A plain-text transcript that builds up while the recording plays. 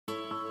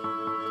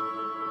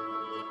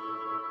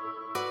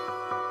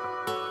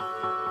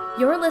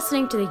You're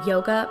listening to the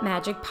Yoga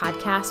Magic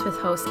Podcast with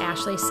host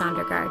Ashley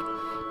Sondergaard.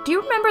 Do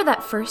you remember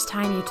that first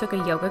time you took a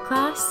yoga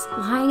class,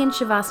 lying in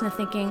Shavasana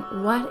thinking,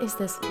 what is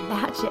this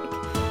magic?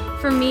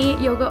 For me,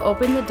 yoga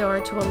opened the door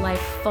to a life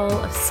full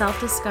of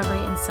self-discovery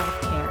and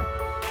self-care.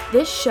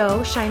 This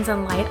show shines a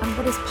light on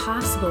what is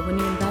possible when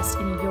you invest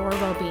in your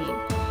well-being,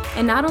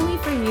 and not only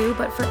for you,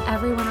 but for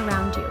everyone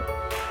around you.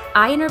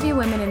 I interview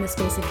women in the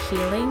space of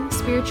healing,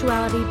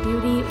 spirituality,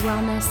 beauty,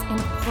 wellness, and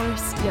of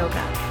course,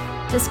 yoga.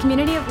 This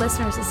community of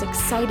listeners is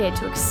excited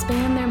to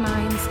expand their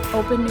minds,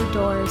 open new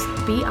doors,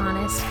 be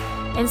honest,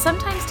 and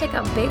sometimes take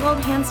a big old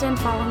handstand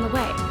fall on the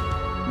way.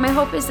 My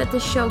hope is that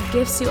this show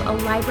gives you a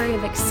library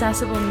of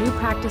accessible new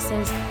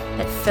practices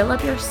that fill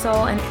up your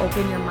soul and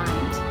open your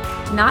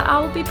mind. Not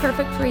all will be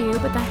perfect for you,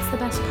 but that's the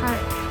best part.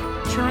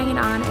 Trying it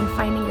on and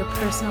finding your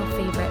personal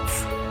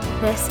favorites.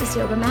 This is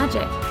Yoga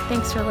Magic.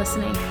 Thanks for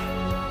listening.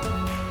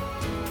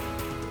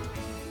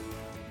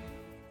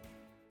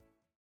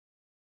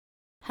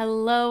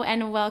 Hello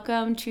and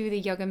welcome to the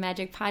Yoga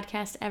Magic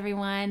Podcast,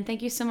 everyone.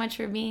 Thank you so much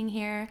for being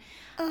here.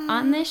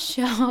 On this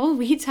show,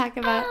 we talk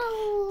about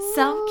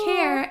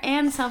self-care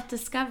and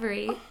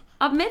self-discovery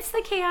amidst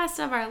the chaos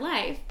of our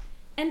life.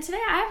 And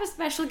today I have a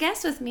special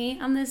guest with me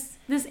on this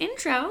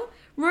intro.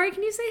 Rory,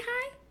 can you say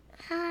hi?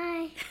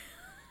 Hi.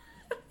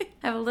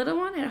 I have a little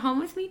one at home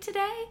with me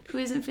today who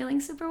isn't feeling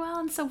super well,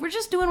 and so we're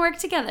just doing work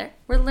together.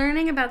 We're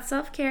learning about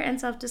self-care and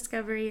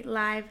self-discovery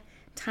live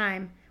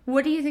time.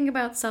 What do you think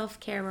about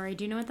self-care, Rory?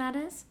 Do you know what that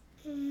is?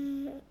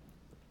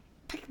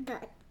 Pick a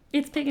butt.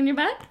 It's picking your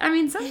butt? I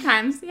mean,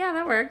 sometimes. Yeah,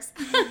 that works.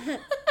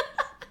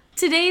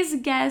 Today's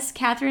guest,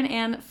 Catherine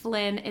Ann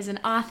Flynn, is an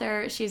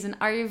author. She's an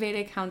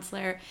Ayurveda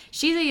counselor.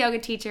 She's a yoga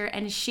teacher,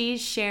 and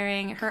she's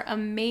sharing her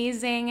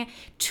amazing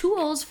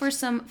tools for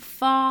some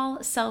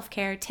fall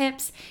self-care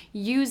tips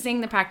using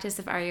the practice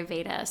of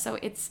Ayurveda. So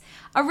it's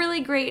a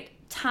really great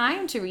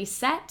time to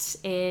reset.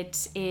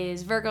 It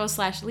is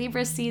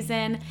Virgo/Libra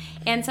season,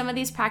 and some of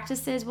these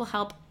practices will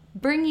help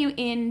bring you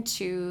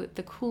into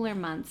the cooler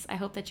months. I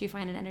hope that you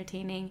find it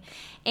entertaining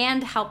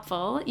and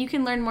helpful. You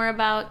can learn more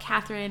about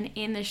Catherine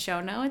in the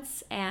show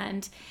notes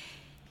and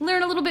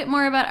learn a little bit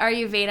more about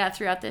Ayurveda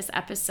throughout this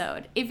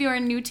episode. If you're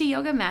new to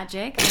Yoga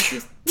Magic,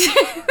 thank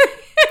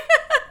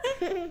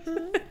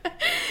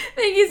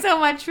you so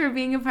much for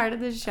being a part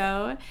of the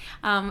show.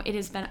 It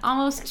has been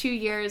almost 2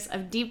 years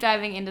of deep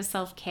diving into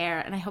self-care,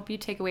 and I hope you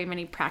take away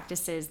many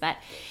practices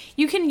that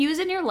you can use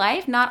in your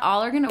life. Not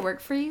all are going to work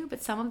for you,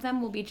 but some of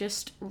them will be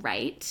just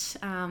right.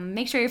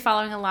 Make sure you're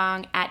following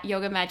along at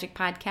Yoga Magic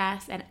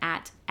Podcast and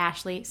at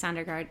Ashley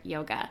Sondergaard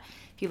Yoga.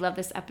 If you love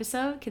this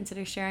episode,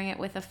 consider sharing it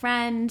with a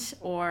friend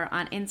or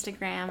on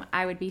Instagram.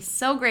 I would be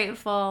so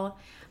grateful.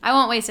 I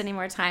won't waste any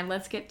more time.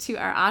 Let's get to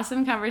our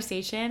awesome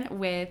conversation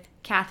with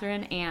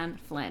Catherine Ann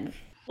Flynn.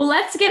 Well,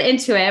 let's get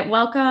into it.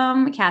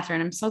 Welcome,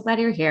 Catherine. I'm so glad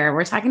you're here.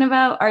 We're talking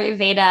about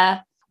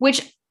Ayurveda,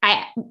 which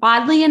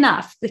oddly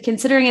enough,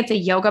 considering it's a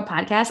yoga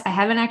podcast, I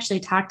haven't actually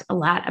talked a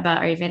lot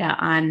about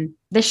Ayurveda on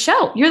this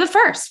show. You're the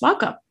first.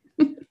 Welcome.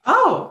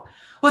 Oh,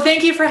 well,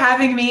 thank you for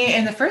having me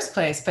in the first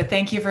place, but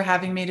thank you for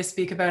having me to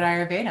speak about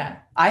Ayurveda.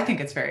 I think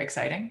it's very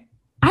exciting.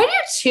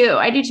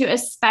 I do too,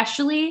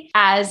 especially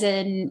as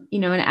an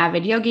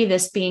avid yogi,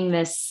 this being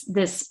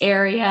this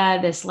area,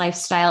 this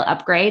lifestyle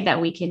upgrade that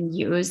we can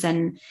use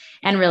and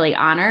really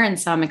honor. And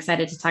so I'm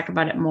excited to talk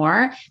about it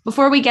more.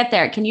 Before we get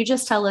there, can you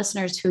just tell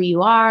listeners who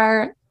you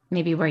are,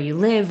 maybe where you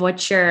live,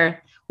 what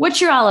you're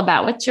all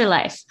about? What's your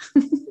life?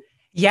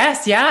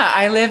 Yes. Yeah.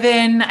 I live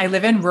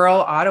in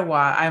rural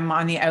Ottawa. I'm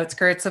on the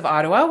outskirts of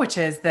Ottawa, which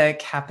is the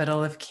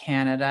capital of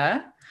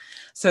Canada.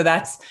 So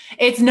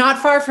it's not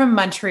far from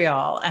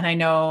Montreal. And I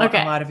know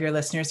a lot of your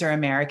listeners are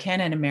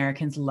American, and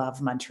Americans love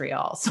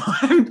Montreal. So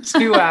I'm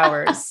 2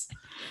 hours.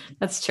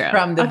 That's true.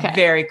 From the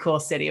very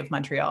cool city of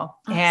Montreal.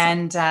 Awesome.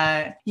 And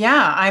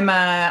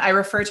I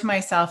refer to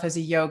myself as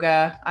a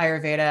yoga,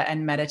 Ayurveda,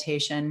 and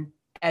meditation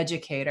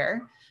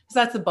educator. So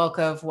that's the bulk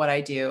of what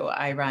I do.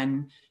 I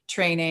run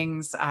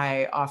trainings.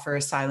 I offer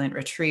silent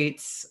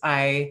retreats.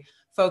 I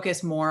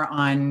focus more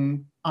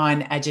on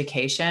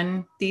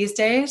education these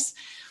days.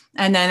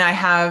 And then I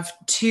have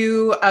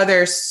 2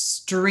 other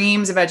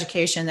streams of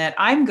education that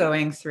I'm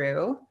going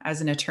through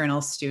as an eternal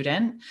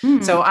student.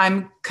 So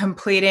I'm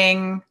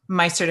completing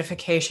my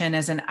certification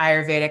as an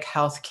Ayurvedic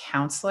health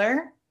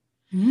counselor.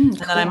 And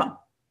then I'm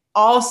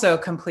also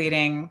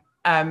completing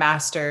a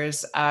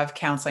master's of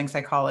counseling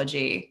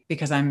psychology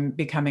because I'm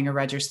becoming a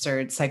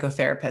registered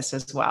psychotherapist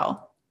as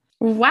well.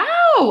 Wow.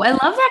 I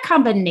love that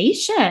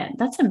combination.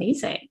 That's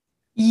amazing.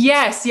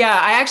 Yes. Yeah.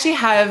 I actually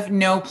have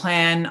no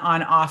plan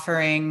on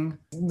offering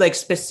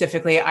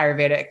specifically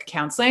Ayurvedic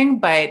counseling,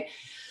 but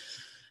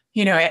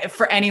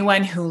for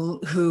anyone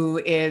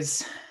who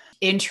is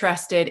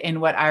interested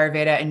in what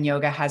Ayurveda and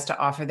yoga has to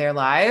offer their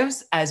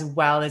lives, as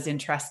well as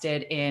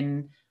interested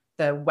in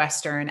the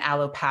Western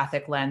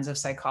allopathic lens of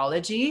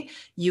psychology,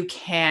 you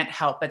can't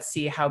help but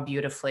see how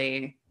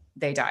beautifully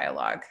they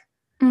dialogue.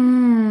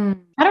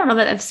 I don't know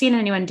that I've seen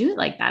anyone do it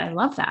like that. I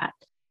love that.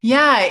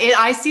 Yeah,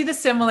 I see the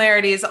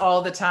similarities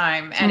all the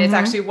time. And it's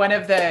actually one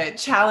of the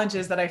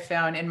challenges that I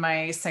found in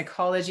my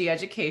psychology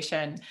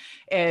education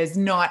is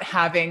not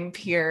having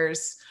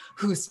peers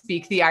who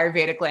speak the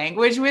Ayurvedic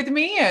language with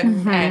me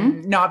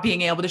and not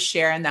being able to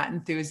share in that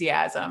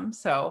enthusiasm.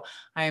 So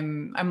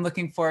I'm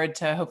looking forward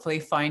to hopefully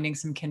finding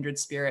some kindred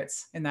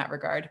spirits in that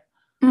regard.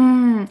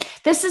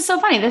 This is so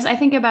funny. I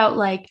think about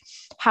like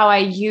how I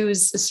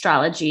use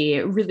astrology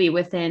really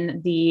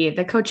within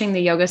the coaching,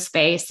 the yoga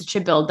space to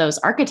build those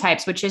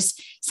archetypes, which is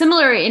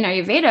similar in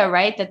Ayurveda,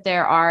 right? That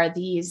there are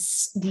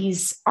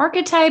these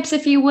archetypes,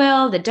 if you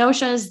will, the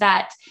doshas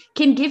that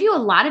can give you a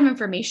lot of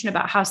information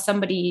about how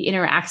somebody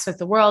interacts with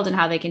the world and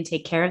how they can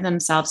take care of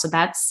themselves. So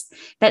that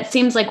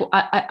seems like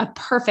a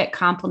perfect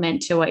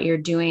complement to what you're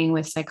doing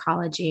with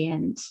psychology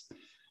and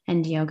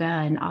yoga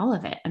and all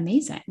of it.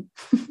 Amazing.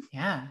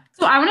 Yeah.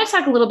 So I want to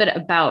talk a little bit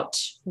about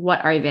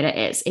what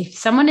Ayurveda is. If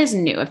someone is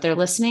new, if they're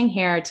listening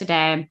here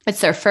today,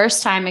 it's their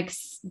first time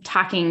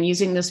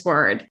using this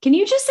word. Can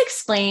you just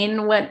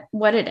explain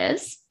what it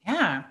is?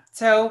 Yeah.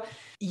 So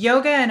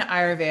yoga and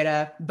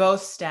Ayurveda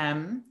both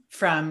stem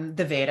from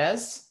the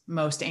Vedas,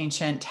 most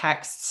ancient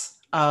texts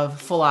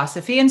of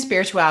philosophy and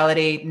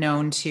spirituality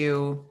known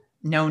to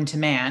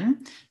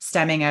man,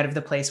 stemming out of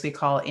the place we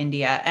call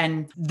India.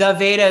 And the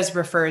Vedas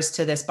refers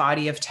to this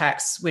body of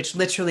texts, which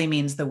literally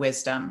means the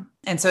wisdom.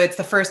 And so it's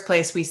the first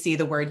place we see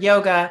the word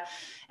yoga.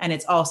 And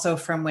it's also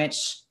from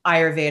which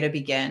Ayurveda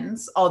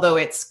begins, although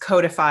it's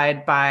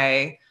codified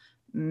by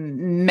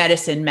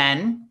medicine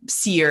men,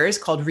 seers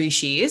called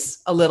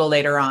rishis, a little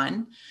later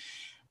on.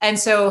 And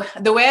so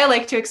the way I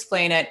like to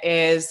explain it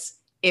is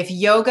if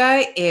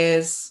yoga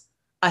is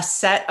a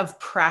set of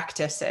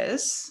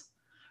practices,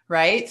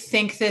 right?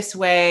 Think this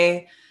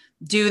way,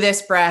 do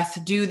this breath,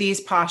 do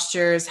these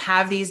postures,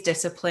 have these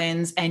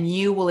disciplines, and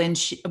you will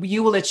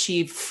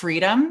achieve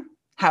freedom.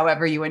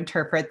 However you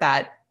interpret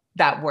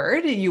that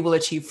word, you will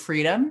achieve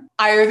freedom.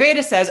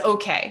 Ayurveda says,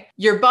 okay,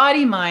 your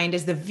body mind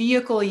is the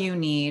vehicle you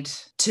need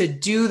to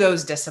do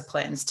those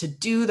disciplines, to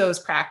do those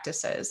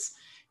practices.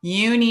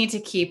 You need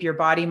to keep your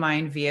body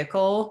mind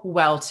vehicle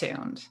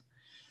well-tuned.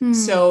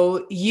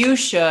 So you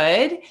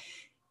should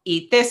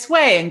eat this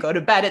way and go to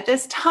bed at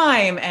this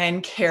time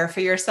and care for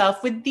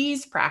yourself with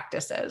these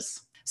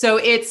practices. So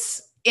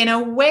it's, in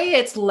a way,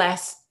 it's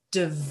less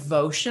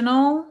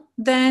devotional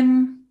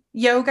than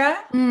yoga,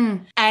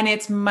 and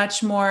it's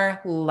much more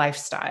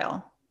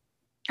lifestyle.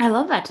 I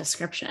love that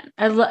description.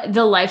 I love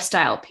the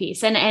lifestyle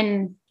piece.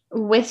 And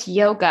with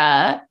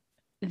yoga,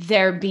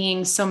 there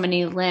being so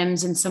many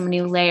limbs and so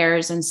many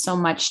layers and so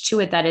much to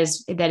it that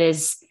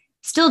is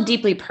still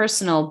deeply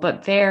personal,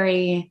 but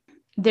very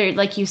there,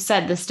 like you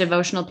said, this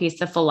devotional piece,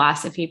 the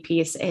philosophy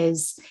piece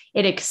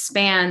it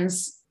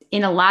expands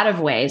in a lot of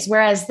ways.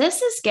 Whereas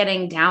this is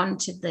getting down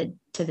to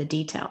the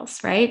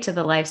details, right? To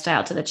the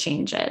lifestyle, to the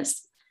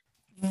changes.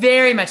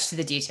 Very much to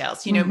the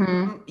details.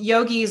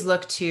 Yogis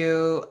look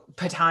to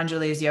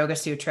Patanjali's Yoga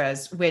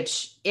Sutras,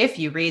 which if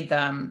you read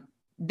them,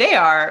 they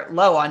are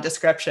low on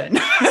description.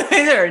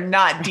 They're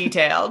not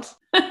detailed.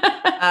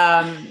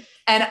 And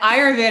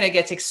Ayurveda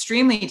gets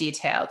extremely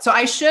detailed. So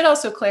I should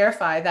also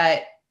clarify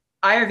that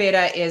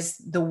Ayurveda is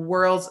the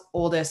world's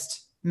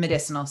oldest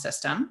medicinal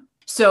system.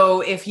 So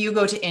if you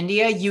go to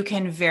India, you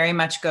can very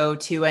much go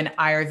to an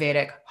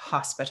Ayurvedic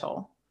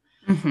hospital.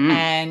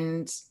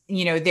 And,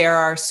 there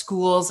are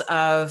schools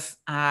of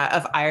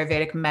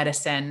Ayurvedic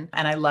medicine,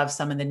 and I love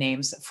some of the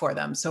names for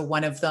them. So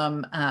one of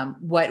them,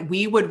 what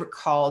we would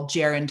call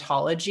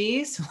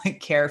gerontology, so like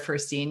care for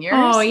seniors.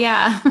 Oh,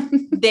 yeah.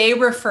 They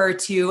refer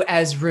to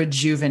as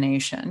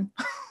rejuvenation.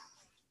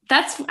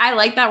 I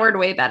like that word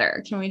way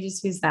better. Can we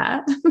just use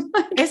that?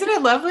 Isn't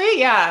it lovely?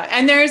 Yeah.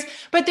 And there's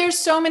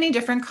so many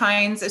different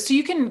kinds. So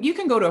you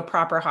can go to a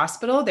proper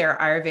hospital.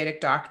 There are Ayurvedic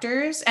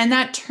doctors, and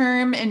that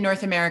term in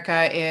North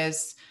America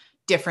is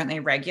differently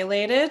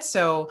regulated.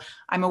 So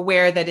I'm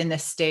aware that in the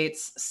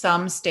States,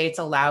 some states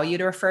allow you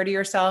to refer to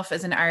yourself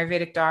as an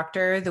Ayurvedic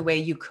doctor the way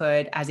you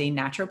could as a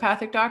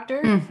naturopathic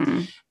doctor.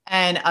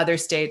 And other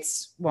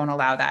states won't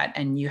allow that,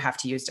 and you have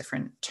to use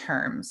different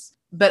terms.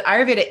 But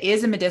Ayurveda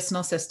is a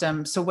medicinal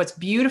system. So what's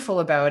beautiful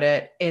about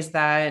it is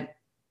that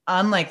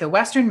unlike the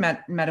Western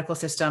medical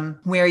system,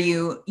 where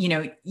you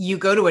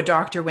go to a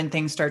doctor when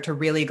things start to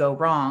really go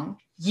wrong,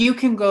 you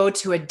can go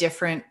to a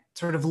different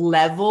sort of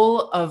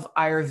level of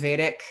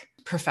Ayurvedic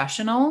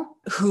professional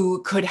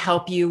who could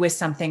help you with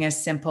something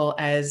as simple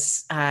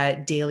as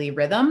daily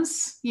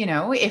rhythms.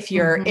 If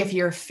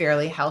you're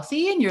fairly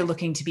healthy and you're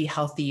looking to be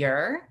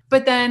healthier,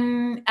 but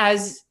then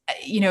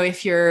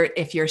if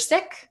you're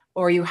sick,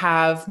 or you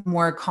have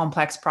more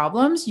complex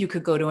problems, you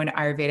could go to an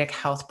Ayurvedic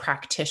health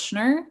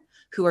practitioner,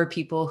 who are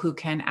people who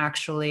can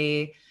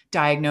actually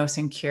diagnose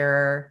and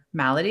cure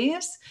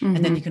maladies. And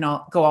then you can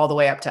go all the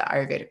way up to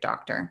Ayurvedic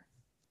doctor.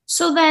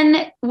 So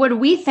then what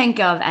we think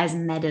of as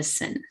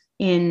medicine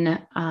in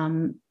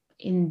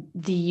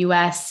the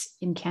US,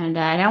 in Canada,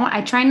 and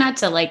I try not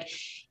to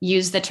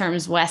use the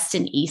terms West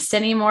and East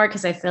anymore,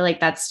 because I feel like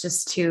that's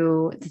just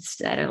too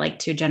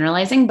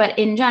generalizing. But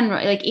in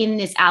general, like in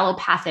this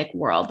allopathic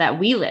world that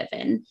we live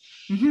in,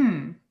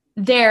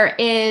 there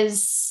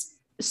is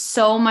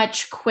so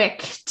much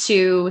quick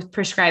to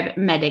prescribe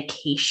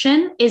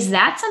medication. Is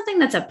that something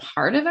that's a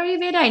part of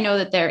Ayurveda? I know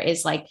that there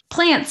is like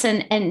plants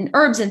and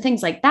herbs and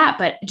things like that,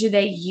 but do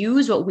they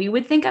use what we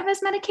would think of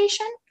as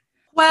medication?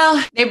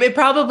 Well, it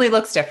probably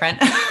looks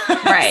different.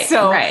 Right.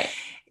 Right.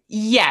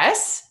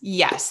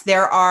 Yes,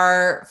 there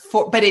are,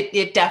 but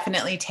it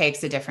definitely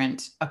takes a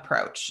different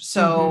approach.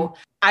 So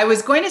I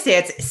was going to say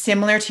it's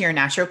similar to your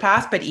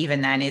naturopath, but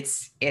even then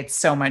it's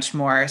so much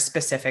more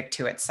specific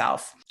to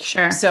itself.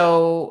 Sure.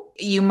 So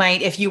you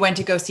might, if you went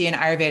to go see an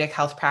Ayurvedic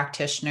health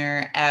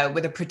practitioner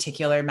with a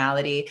particular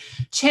malady,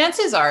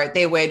 chances are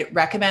they would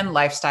recommend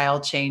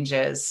lifestyle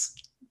changes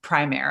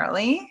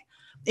primarily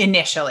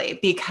initially,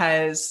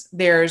 because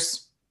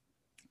there's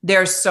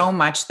so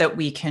much that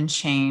we can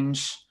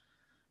change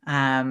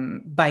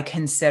by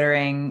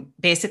considering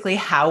basically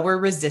how we're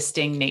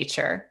resisting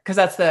nature. Because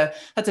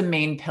that's a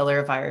main pillar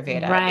of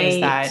Ayurveda,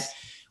 is that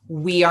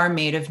we are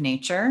made of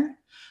nature.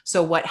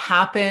 So what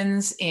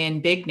happens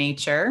in big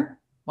nature,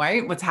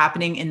 right? What's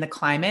happening in the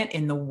climate,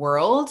 in the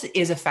world,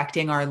 is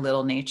affecting our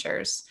little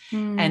natures.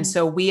 And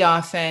so we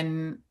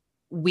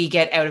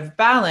get out of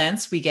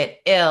balance, we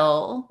get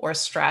ill or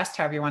stressed,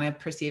 however you want to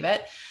perceive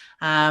it,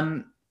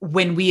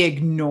 when we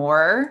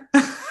ignore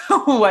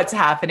what's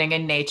happening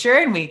in nature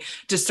and we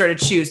just sort of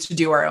choose to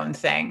do our own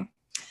thing.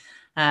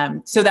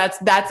 So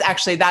that's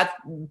actually, that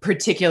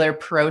particular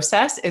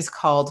process is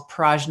called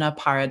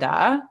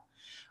Prajnaparada,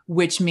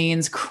 which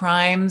means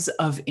crimes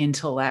of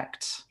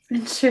intellect.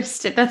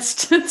 Interesting.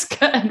 That's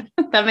good.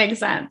 That makes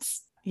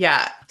sense.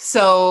 Yeah.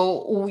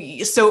 So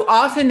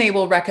often they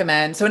will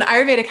recommend, so an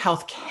Ayurvedic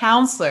health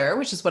counselor,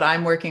 which is what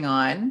I'm working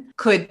on,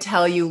 could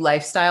tell you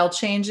lifestyle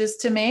changes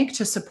to make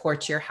to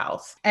support your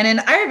health. And an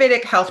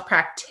Ayurvedic health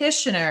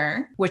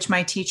practitioner, which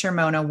my teacher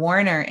Mona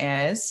Warner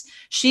is,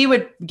 she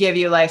would give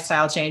you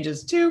lifestyle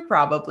changes too,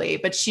 probably,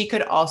 but she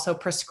could also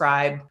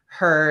prescribe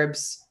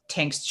herbs,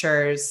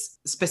 tinctures,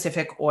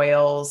 specific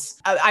oils.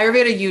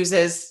 Ayurveda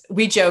uses,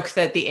 we joke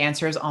that the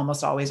answer is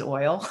almost always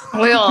oil.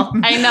 Oil.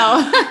 I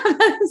know.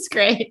 That's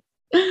great.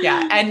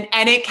 Yeah. And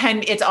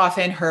it's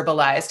often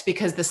herbalized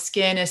because the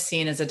skin is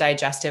seen as a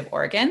digestive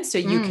organ. So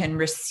you can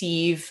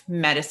receive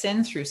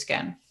medicine through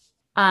skin.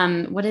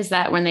 What is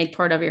that when they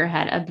pour it over your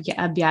head?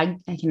 I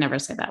can never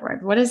say that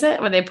word. What is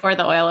it when they pour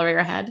the oil over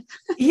your head?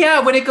 Yeah.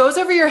 When it goes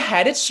over your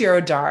head, it's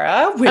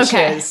Shirodhara, which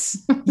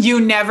is,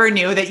 you never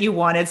knew that you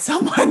wanted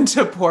someone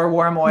to pour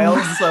warm oil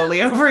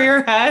slowly over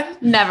your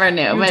head. Never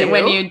knew. But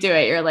when you do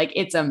it, you're like,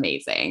 it's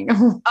amazing.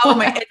 Oh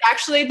my, it's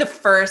actually the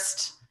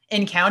first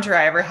encounter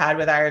I ever had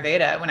with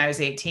Ayurveda when I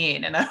was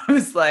 18. And I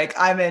was like,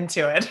 I'm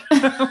into it.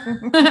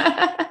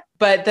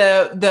 But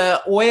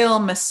the oil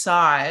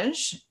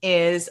massage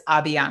is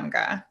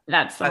Abhyanga.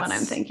 That's the one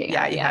I'm thinking.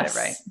 Yeah, you had it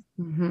right.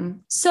 Mm-hmm.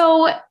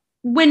 So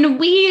when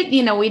we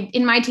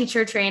in my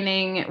teacher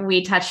training,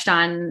 we touched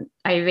on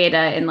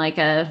Ayurveda in like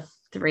a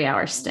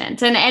 3-hour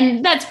stint.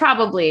 And that's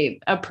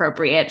probably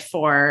appropriate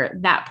for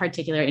that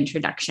particular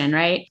introduction,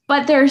 right?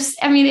 But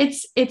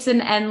it's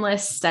an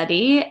endless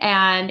study,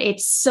 and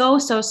it's so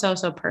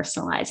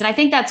personalized. And I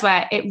think that's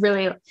why it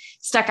really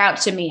stuck out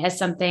to me as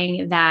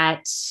something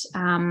that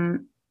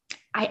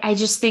I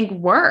just think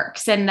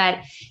works, and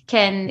that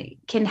can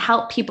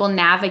help people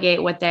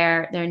navigate what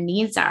their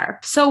needs are.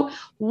 So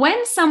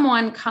when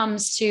someone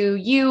comes to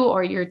you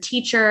or your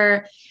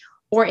teacher,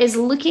 or is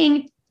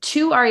looking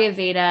to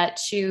Ayurveda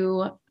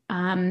to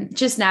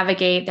just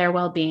navigate their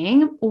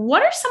well-being,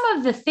 what are some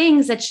of the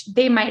things that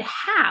they might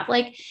have?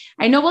 Like,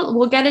 I know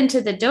we'll get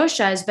into the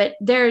doshas, but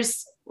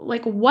there's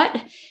like, why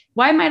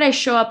might I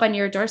show up on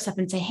your doorstep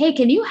and say, hey,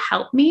 can you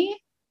help me?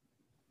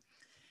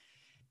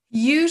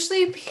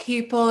 Usually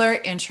people are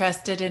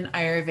interested in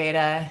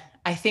Ayurveda,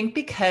 I think,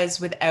 because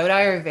without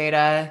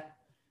Ayurveda,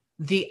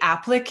 the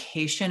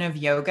application of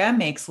yoga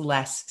makes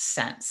less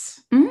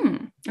sense.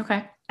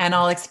 Okay. And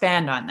I'll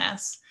expand on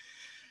this.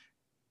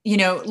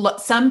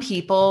 Some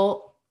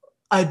people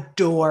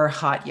adore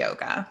hot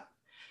yoga,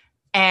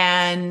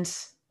 and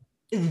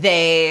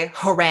they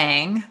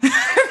harangue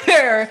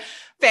their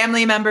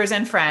family members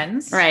and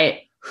friends,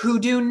 right, who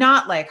do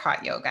not like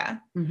hot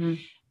yoga. Mm-hmm.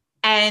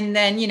 And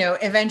then,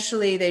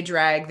 eventually they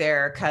drag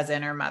their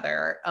cousin or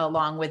mother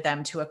along with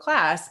them to a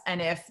class.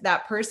 And if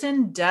that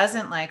person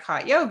doesn't like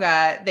hot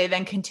yoga, they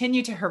then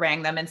continue to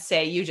harangue them and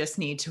say, you just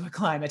need to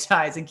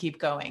acclimatize and keep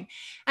going.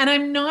 And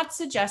I'm not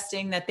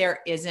suggesting that there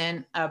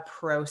isn't a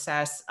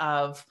process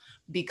of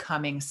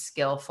becoming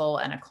skillful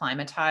and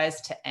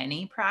acclimatized to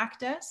any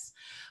practice,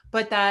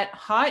 but that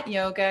hot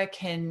yoga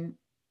can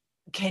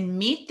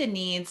meet the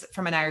needs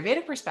from an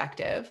Ayurvedic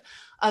perspective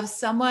of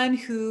someone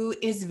who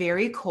is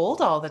very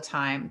cold all the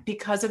time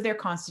because of their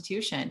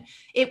constitution.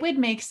 It would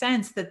make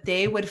sense that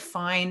they would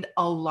find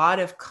a lot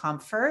of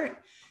comfort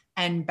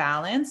and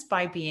balance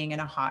by being in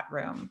a hot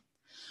room.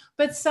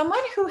 But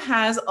someone who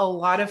has a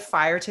lot of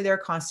fire to their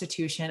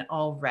constitution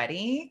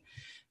already,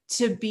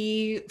 to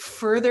be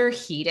further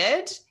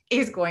heated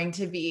is going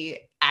to be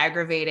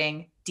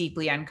aggravating,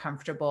 deeply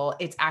uncomfortable.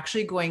 It's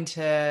actually going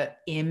to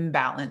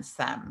imbalance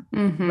them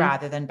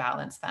rather than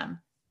balance them.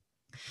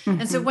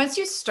 And so once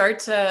you start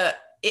to,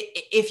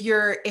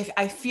 if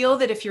I feel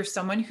that if you're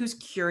someone who's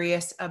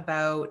curious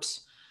about,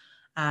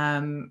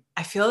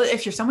 I feel that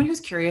if you're someone who's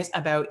curious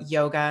about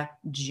yoga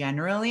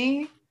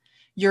generally,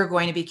 you're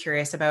going to be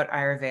curious about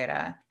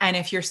Ayurveda. And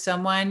if you're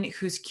someone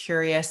who's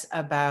curious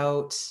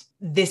about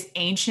this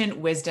ancient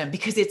wisdom,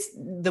 because it's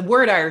the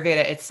word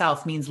Ayurveda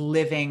itself means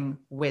living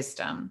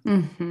wisdom.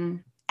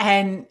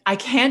 And I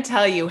can't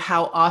tell you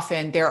how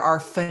often there are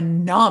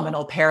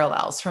phenomenal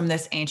parallels from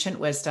this ancient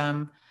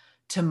wisdom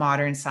to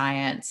modern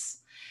science.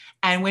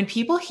 And when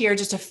people hear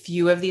just a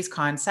few of these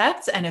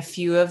concepts and a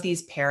few of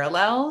these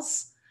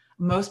parallels,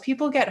 most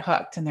people get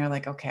hooked and they're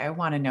like, okay, I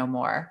want to know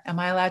more. Am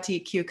I allowed to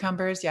eat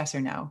cucumbers? Yes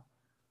or no?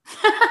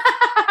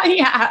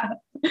 Yeah.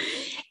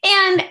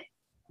 And,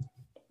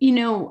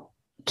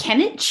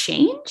 can it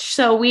change?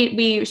 So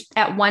we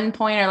at one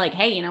point are like,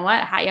 hey, you know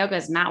what? Hot yoga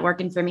is not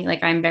working for me.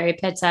 Like, I'm very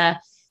pitta.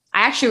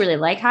 I actually really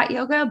like hot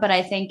yoga, but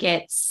I think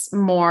it's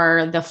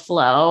more the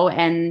flow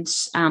and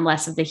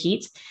less of the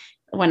heat.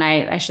 When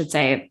I should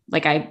say,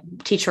 like, I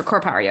teach for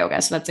core power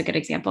yoga. So that's a good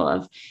example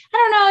of, I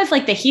don't know if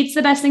like the heat's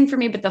the best thing for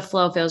me, but the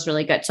flow feels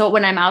really good. So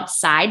when I'm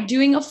outside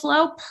doing a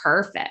flow,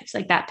 perfect.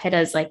 Like that pitta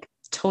is like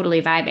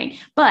totally vibing.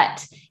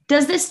 But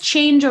does this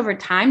change over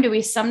time? Do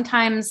we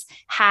sometimes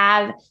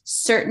have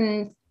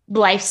certain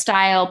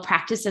lifestyle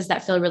practices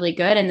that feel really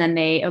good and then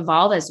they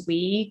evolve as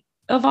we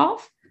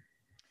evolve?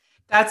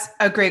 That's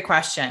a great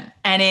question.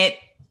 And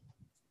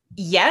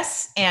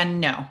yes and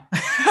no.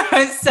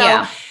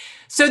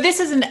 So this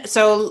isn't,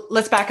 so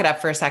let's back it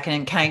up for a second.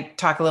 And can I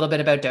talk a little bit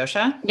about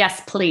dosha?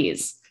 Yes,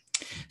 please.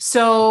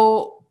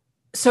 So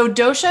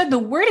dosha, the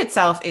word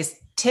itself is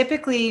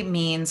typically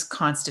means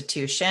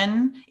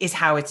constitution is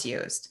how it's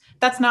used.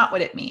 That's not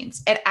what it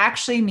means. It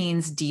actually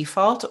means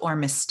default or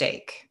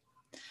mistake.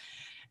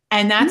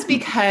 And that's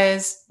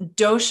because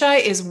dosha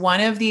is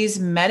one of these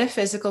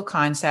metaphysical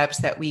concepts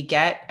that we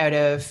get out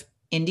of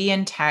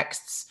Indian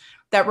texts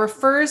that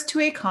refers to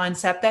a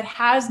concept that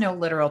has no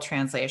literal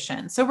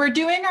translation. So we're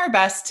doing our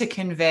best to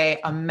convey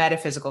a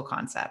metaphysical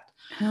concept.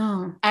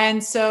 Oh.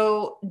 And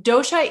so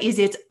dosha is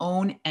its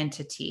own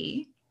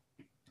entity,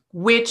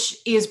 which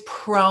is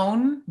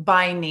prone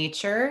by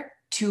nature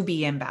to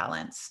be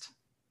imbalanced.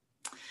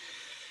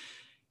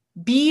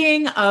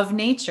 Being of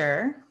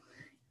nature,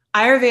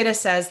 Ayurveda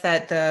says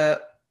that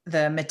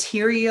the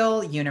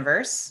material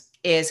universe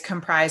is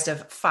comprised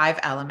of 5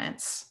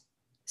 elements.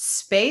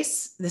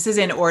 Space, this is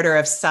in order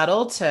of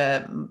subtle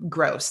to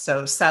gross,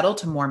 so subtle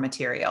to more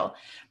material.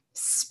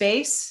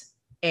 Space,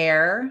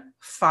 air,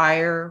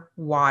 fire,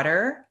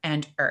 water,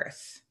 and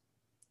earth.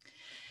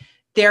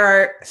 There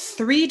are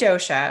 3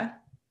 dosha,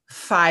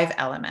 5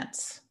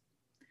 elements.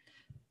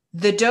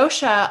 The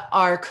dosha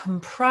are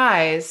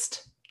comprised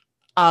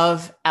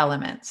of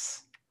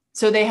elements.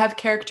 So they have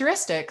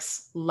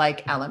characteristics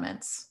like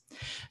elements.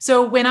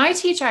 So when I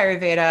teach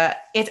Ayurveda,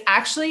 it's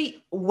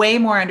actually way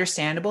more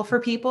understandable for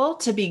people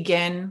to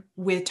begin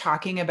with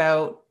talking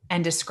about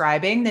and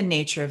describing the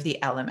nature of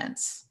the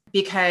elements.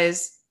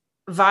 Because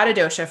Vata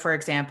dosha, for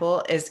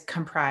example, is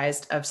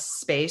comprised of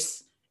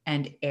space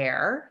and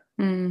air.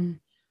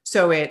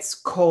 So it's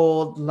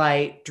cold,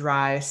 light,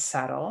 dry,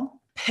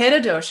 subtle. Pitta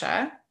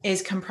dosha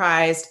is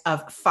comprised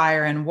of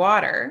fire and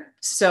water.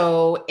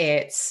 So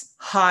it's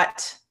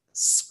hot,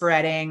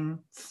 spreading,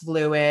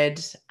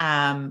 fluid,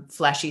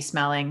 fleshy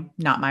smelling,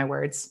 not my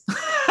words,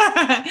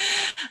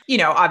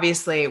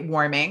 obviously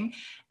warming.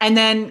 And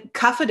then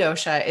Kapha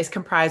dosha is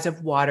comprised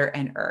of water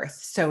and earth.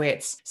 So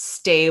it's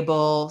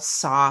stable,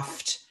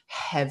 soft,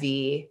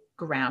 heavy,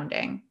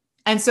 grounding.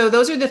 And so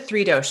those are the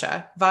 3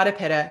 dosha, Vata,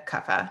 Pitta,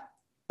 Kapha.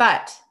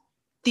 But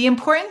the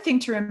important thing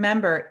to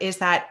remember is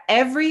that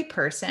every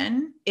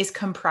person is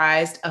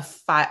comprised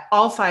of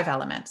all 5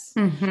 elements.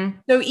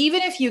 So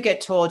even if you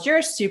get told you're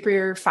a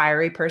super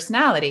fiery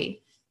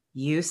personality,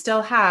 you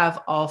still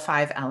have all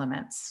 5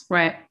 elements.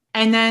 Right.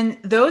 And then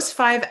those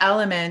 5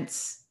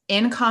 elements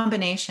in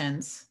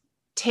combinations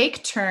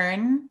take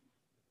turn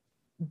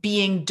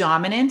being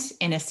dominant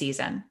in a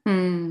season.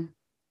 And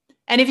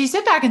if you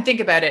sit back and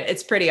think about it,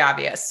 it's pretty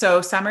obvious.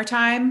 So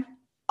summertime,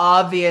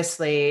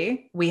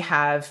 obviously we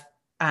have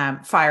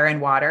fire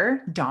and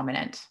water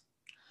dominant.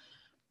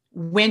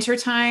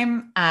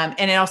 Wintertime,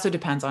 and it also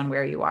depends on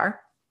where you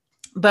are,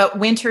 but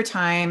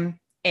wintertime,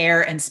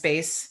 air and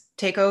space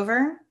take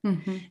over.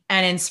 And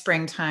in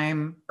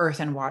springtime, earth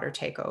and water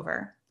take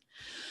over.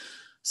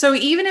 So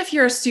even if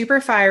you're a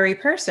super fiery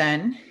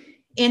person,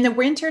 in the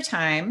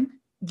wintertime,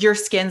 your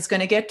skin's going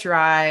to get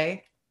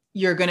dry.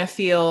 You're going to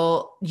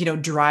feel,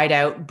 dried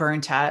out,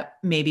 burnt up,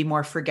 maybe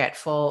more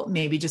forgetful,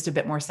 maybe just a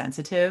bit more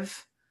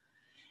sensitive.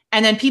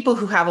 And then people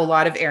who have a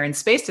lot of air and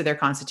space to their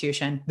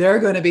constitution, they're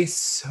going to be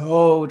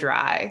so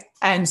dry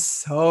and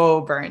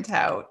so burnt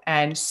out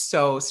and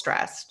so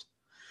stressed.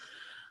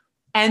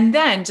 And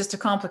then just to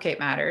complicate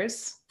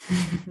matters,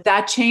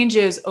 that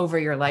changes over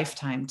your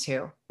lifetime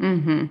too.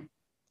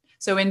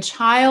 So in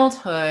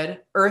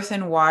childhood, earth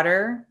and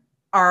water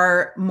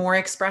are more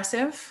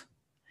expressive.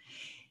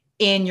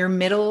 In your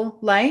middle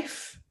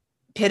life,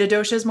 Pitta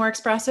dosha is more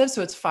expressive,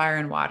 so it's fire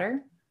and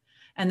water.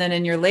 And then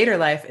in your later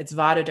life, it's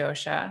Vata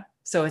dosha,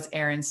 so it's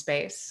air and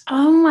space.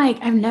 Oh my,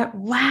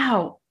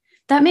 wow.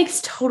 That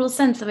makes total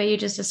sense the way you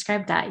just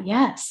described that.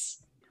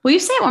 Yes. Will you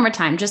say it one more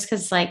time? Just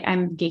because like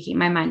I'm geeky,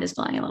 my mind is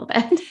blowing a little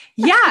bit.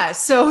 Yeah.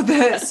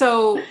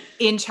 So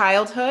in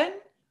childhood,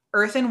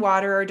 earth and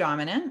water are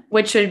dominant.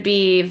 Which would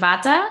be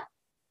Vata?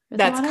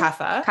 That's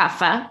Kapha.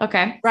 Kapha.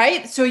 Okay.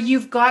 Right. So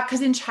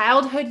because in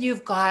childhood,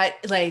 you've got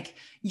like,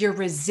 you're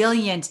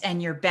resilient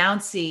and you're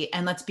bouncy,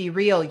 and let's be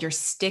real, you're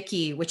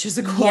sticky, which is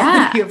a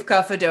quality of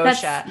Kapha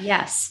dosha.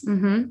 Yes.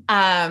 Mm-hmm.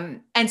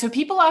 And so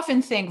people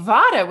often think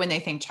Vata when they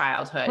think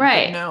childhood,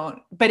 right?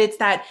 But it's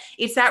that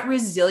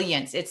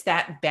resilience, it's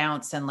that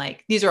bounce, and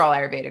like these are all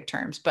Ayurvedic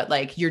terms, but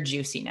like your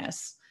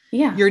juiciness,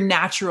 your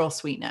natural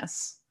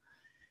sweetness.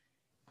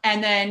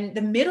 And then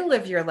the middle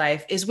of your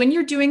life is when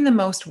you're doing the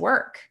most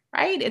work,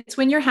 right? It's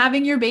when you're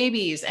having your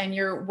babies and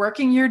you're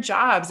working your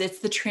jobs. It's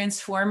the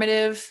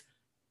transformative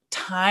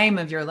time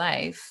of your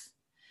life,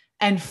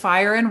 and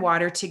fire and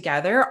water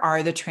together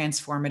are the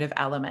transformative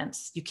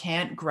elements. You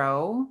can't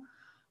grow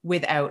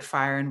without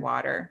fire and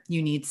water.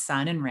 You need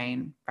sun and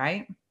rain,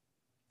 right?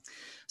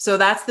 So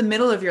that's the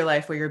middle of your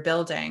life where you're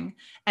building.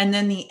 And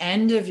then the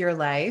end of your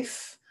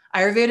life,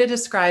 Ayurveda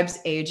describes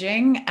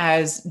aging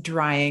as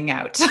drying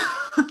out,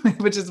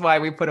 which is why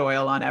we put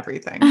oil on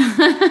everything.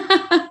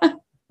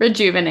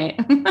 Rejuvenate.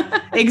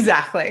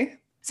 Exactly.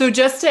 So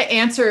just to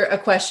answer a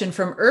question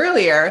from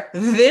earlier,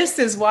 this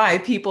is why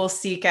people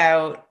seek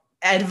out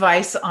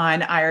advice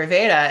on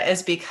Ayurveda,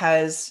 is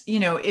because,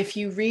 if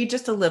you read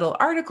just a little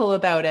article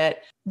about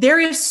it, there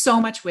is so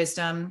much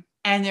wisdom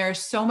and there's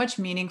so much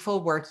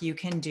meaningful work you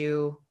can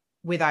do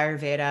with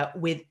Ayurveda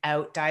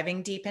without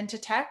diving deep into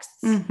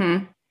texts.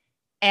 Mm-hmm.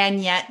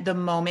 And yet the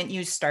moment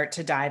you start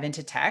to dive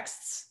into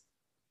texts,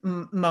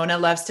 Mona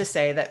loves to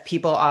say that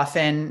people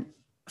often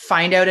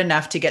find out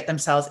enough to get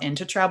themselves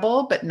into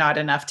trouble, but not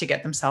enough to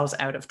get themselves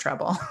out of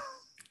trouble.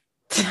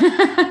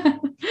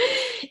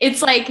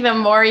 It's like the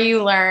more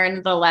you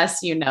learn, the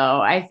less you know,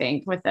 I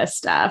think, with this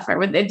stuff, or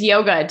with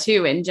yoga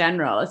too, in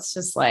general. It's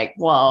just like,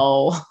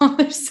 whoa,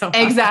 there's so much.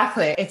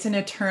 Exactly. It's an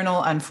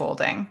eternal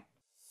unfolding.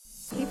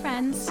 Hey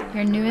friends,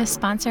 your newest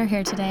sponsor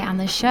here today on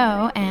the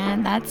show,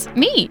 and that's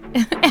me,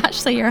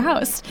 Ashley, your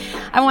host.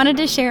 I wanted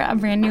to share a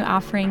brand new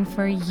offering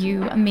for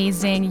you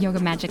amazing Yoga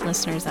Magic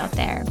listeners out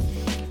there.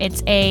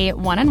 It's a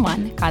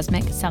one-on-one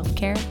cosmic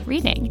self-care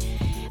reading.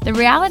 The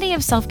reality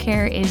of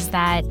self-care is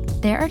that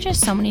there are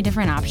just so many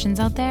different options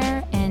out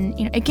there, and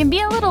it can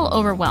be a little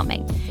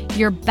overwhelming.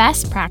 Your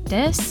best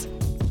practice,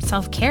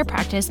 self-care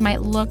practice,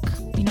 might look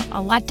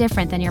a lot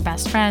different than your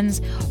best friends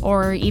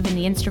or even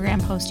the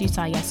Instagram post you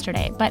saw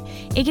yesterday. But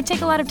it can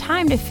take a lot of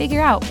time to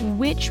figure out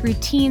which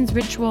routines,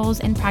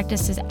 rituals, and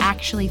practices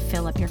actually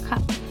fill up your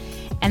cup.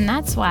 And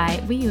that's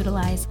why we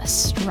utilize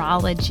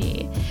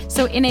astrology.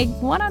 So in a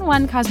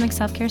one-on-one cosmic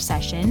self-care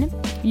session,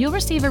 you'll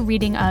receive a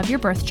reading of your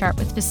birth chart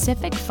with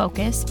specific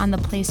focus on the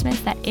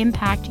placements that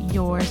impact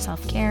your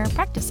self-care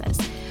practices.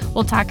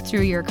 We'll talk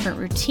through your current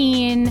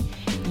routine,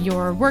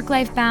 your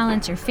work-life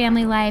balance, your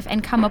family life,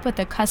 and come up with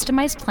a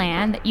customized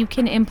plan that you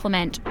can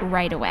implement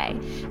right away.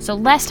 So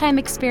less time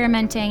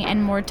experimenting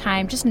and more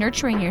time just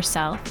nurturing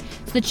yourself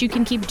so that you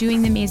can keep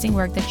doing the amazing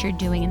work that you're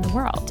doing in the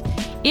world.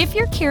 If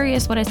you're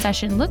curious what a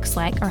session looks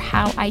like or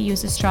how I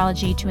use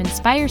astrology to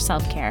inspire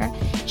self-care,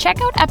 check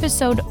out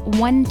episode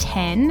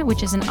 110,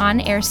 which is an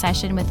on-air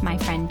session with my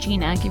friend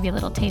Gina. I'll give you a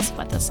little taste of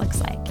what this looks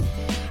like.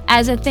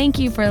 As a thank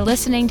you for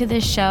listening to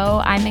this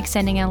show, I'm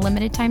extending a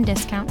limited time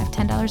discount of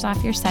 $10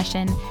 off your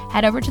session.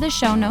 Head over to the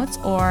show notes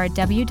or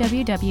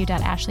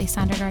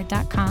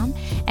www.ashleysondergaard.com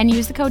and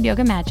use the code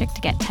YOGAMAGIC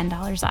to get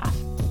 $10 off.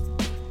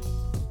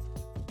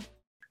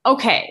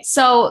 Okay,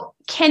 so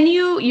can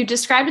you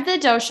described the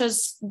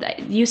doshas,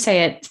 you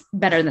say it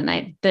better than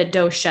the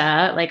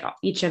dosha, like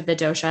each of the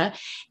dosha.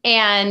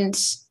 And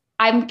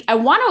I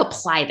want to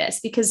apply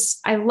this because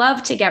I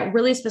love to get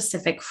really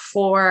specific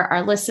for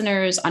our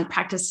listeners on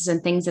practices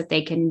and things that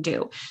they can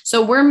do.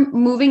 So we're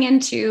moving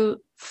into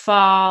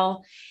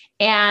fall,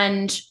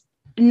 and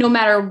no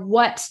matter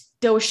what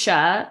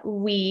dosha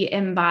we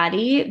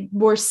embody,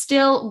 we're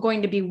still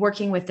going to be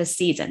working with the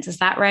seasons. Is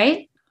that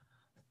right?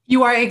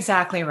 You are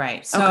exactly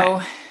right. So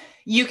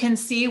you can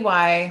see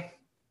why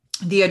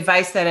the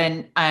advice that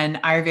an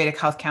Ayurvedic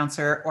health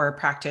counselor or a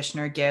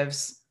practitioner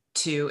gives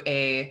to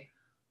a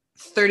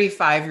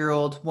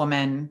 35-year-old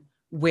woman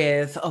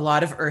with a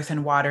lot of earth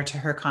and water to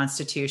her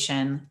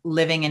constitution,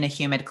 living in a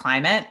humid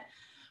climate,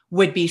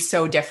 would be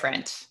so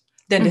different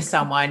than to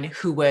someone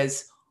who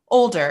was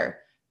older,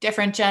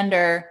 different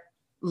gender,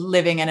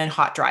 living in a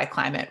hot, dry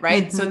climate,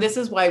 right? Mm-hmm. So this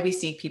is why we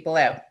seek people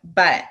out.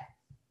 But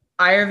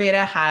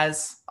Ayurveda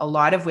has a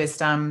lot of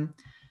wisdom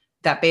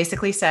that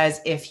basically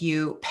says if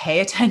you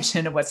pay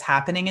attention to what's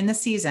happening in the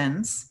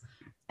seasons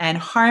and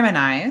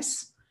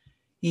harmonize,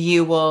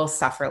 you will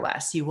suffer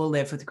less. You will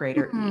live with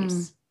greater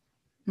ease.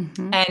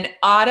 Mm-hmm. And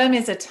autumn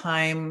is a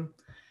time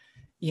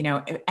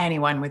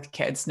anyone with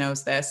kids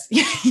knows this.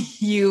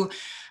 You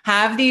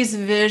have these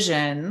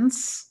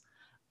visions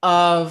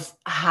of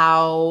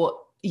how,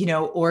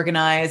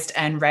 organized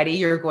and ready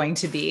you're going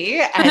to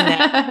be. And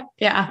then,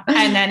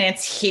 and then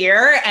it's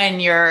here and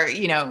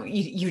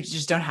you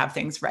just don't have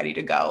things ready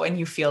to go. And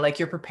you feel like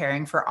you're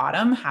preparing for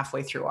autumn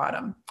halfway through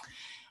autumn.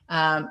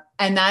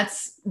 And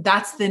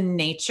that's the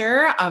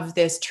nature of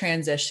this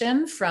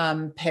transition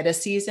from Pitta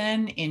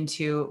season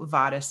into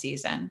Vata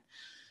season.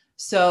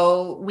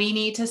 So we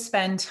need to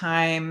spend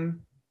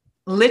time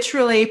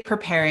literally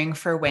preparing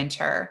for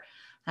winter,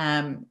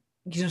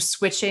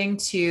 switching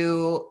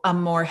to a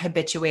more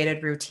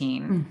habituated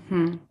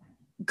routine,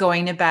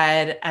 going to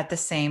bed at the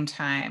same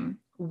time,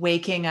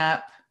 waking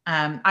up.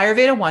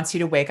 Ayurveda wants you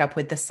to wake up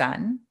with the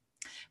sun,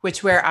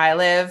 which where I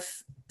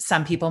live,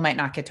 some people might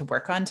not get to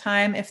work on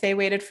time if they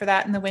waited for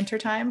that in the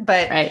wintertime,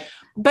 but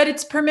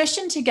it's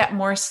permission to get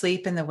more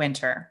sleep in the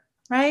winter,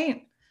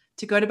 right?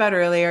 To go to bed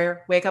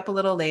earlier, wake up a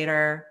little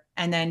later,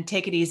 and then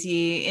take it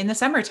easy in the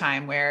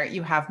summertime where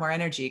you have more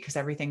energy because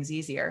everything's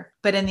easier.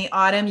 But in the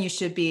autumn, you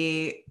should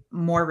be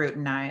more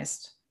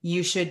routinized.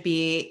 You should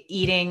be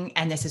eating,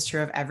 and this is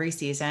true of every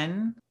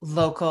season,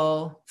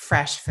 local,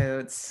 fresh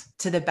foods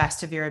to the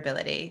best of your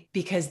ability,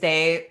 because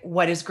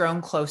what is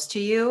grown close to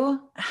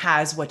you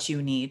has what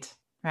you need,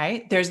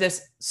 right? There's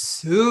this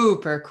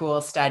super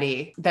cool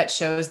study that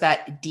shows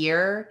that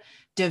deer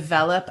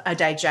develop a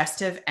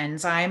digestive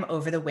enzyme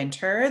over the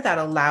winter that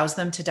allows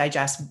them to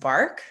digest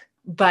bark,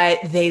 but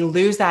they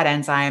lose that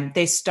enzyme.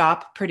 They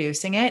stop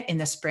producing it in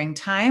the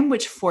springtime,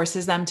 which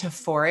forces them to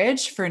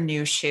forage for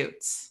new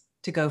shoots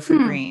to go for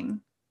green.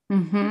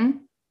 And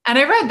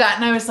I read that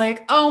and I was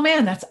like, oh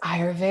man, that's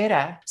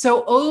Ayurveda.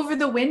 So over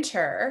the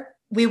winter,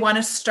 we want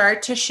to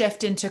start to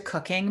shift into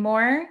cooking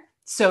more.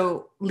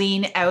 So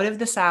lean out of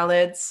the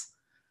salads.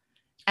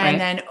 And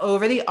then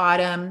over the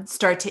autumn,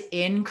 start to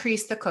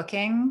increase the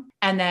cooking.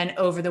 And then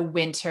over the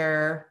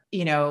winter,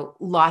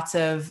 lots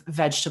of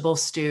vegetable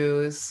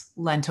stews,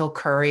 lentil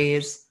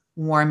curries,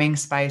 warming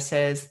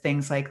spices,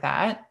 things like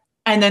that.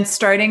 And then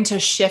starting to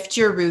shift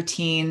your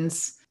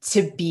routines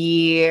to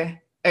be,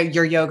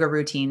 your yoga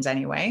routines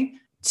anyway,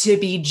 to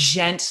be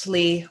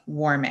gently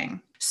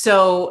warming.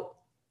 So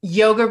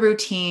yoga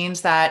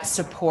routines that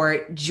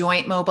support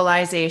joint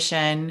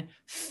mobilization,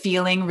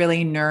 feeling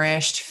really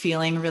nourished,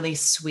 feeling really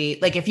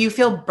sweet. Like if you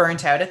feel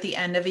burnt out at the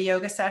end of a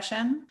yoga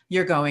session,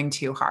 you're going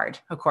too hard,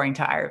 according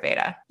to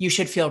Ayurveda. You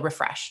should feel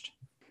refreshed.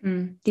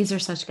 These are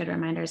such good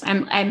reminders.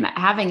 I'm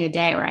having a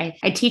day where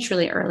I teach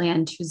really early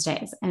on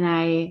Tuesdays, and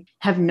I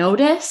have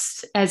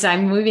noticed as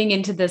I'm moving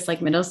into this like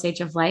middle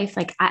stage of life,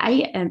 like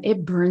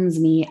it burns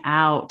me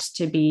out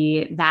to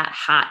be that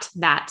hot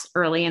that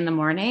early in the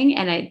morning.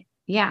 And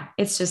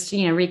it's just,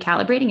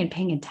 recalibrating and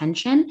paying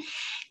attention.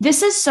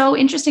 This is so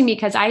interesting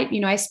because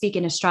I speak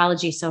in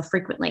astrology so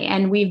frequently,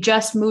 and we've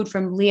just moved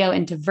from Leo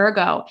into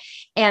Virgo.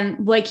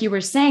 And like you were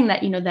saying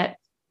that, that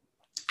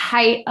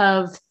height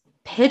of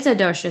Pitta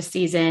dosha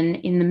season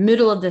in the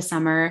middle of the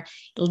summer,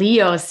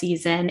 Leo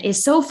season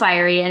is so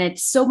fiery and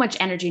it's so much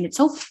energy and it's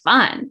so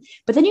fun,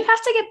 but then you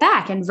have to get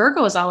back. And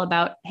Virgo is all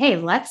about, hey,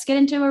 let's get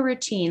into a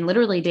routine,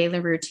 literally daily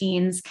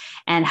routines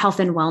and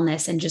health and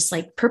wellness and just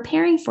like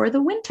preparing for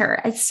the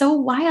winter. It's so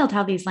wild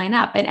how these line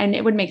up. And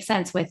it would make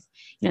sense with,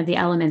 the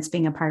elements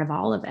being a part of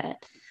all of it.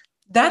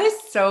 That is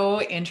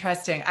so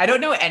interesting. I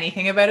don't know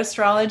anything about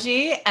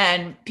astrology,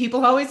 and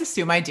people always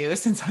assume I do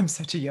since I'm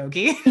such a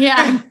yogi.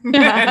 Yeah.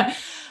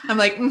 I'm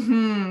like,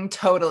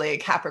 totally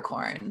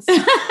Capricorns.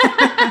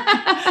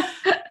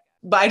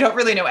 But I don't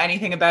really know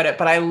anything about it,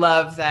 but I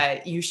love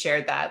that you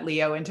shared that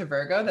Leo into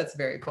Virgo. That's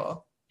very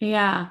cool.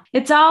 Yeah.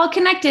 It's all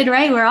connected,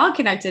 right? We're all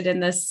connected in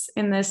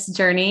this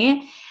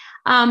journey.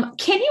 Can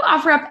you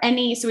offer up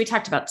so we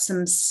talked about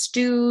some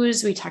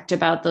stews, we talked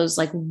about those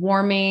like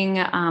warming,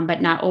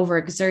 but not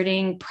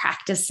overexerting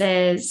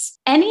practices,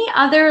 any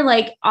other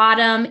like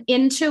autumn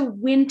into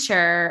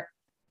winter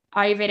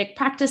Ayurvedic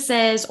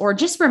practices or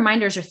just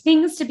reminders or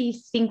things to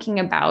be thinking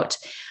about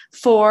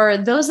for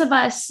those of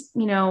us,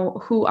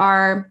 who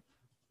are,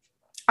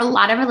 a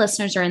lot of our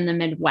listeners are in the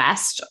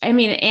Midwest. I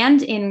mean,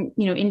 and in,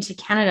 into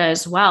Canada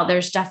as well.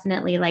 There's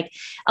definitely like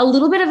a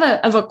little bit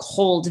of a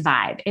cold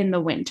vibe in the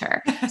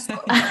winter. So,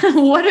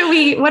 what are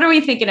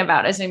we thinking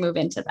about as we move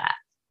into that?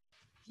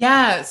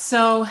 Yeah.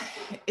 So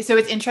it's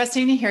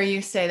interesting to hear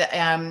you say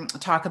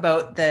that, talk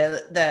about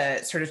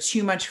the sort of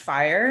too much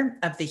fire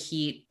of the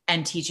heat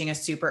and teaching a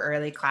super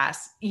early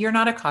class. You're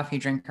not a coffee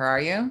drinker, are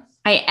you?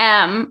 I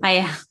am.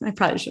 I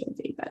probably shouldn't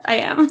be, but I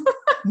am.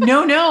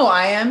 No,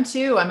 I am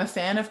too. I'm a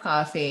fan of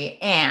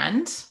coffee,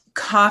 and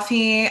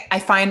coffee. I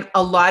find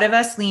a lot of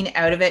us lean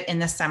out of it in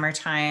the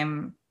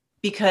summertime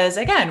because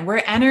again,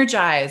 we're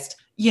energized.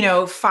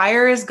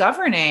 Fire is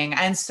governing.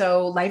 And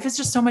so life is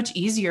just so much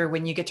easier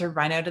when you get to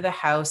run out of the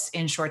house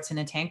in shorts and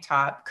a tank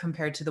top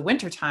compared to the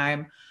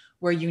wintertime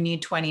where you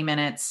need 20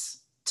 minutes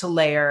to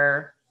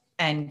layer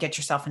and get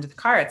yourself into the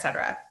car, et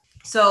cetera.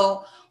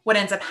 So what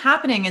ends up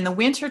happening in the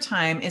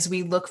wintertime is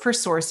we look for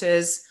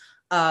sources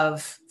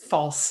of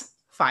false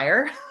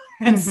fire,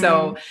 And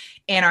so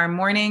in our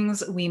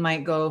mornings, we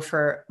might go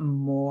for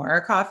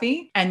more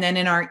coffee. And then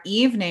in our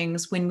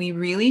evenings, when we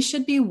really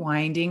should be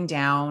winding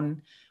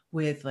down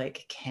with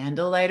like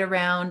candlelight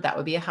around, that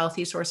would be a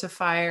healthy source of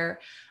fire.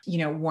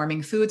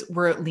 Warming foods,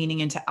 we're leaning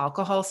into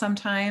alcohol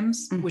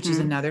sometimes, which is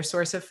another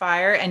source of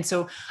fire. And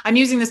so I'm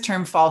using this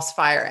term false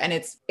fire, and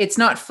it's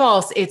not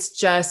false. It's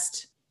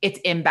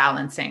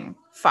imbalancing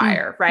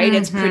fire, right?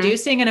 It's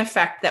producing an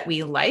effect that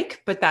we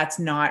like, but that's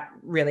not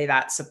really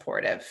that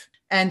supportive.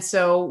 And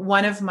so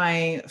one of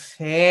my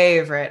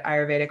favorite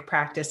Ayurvedic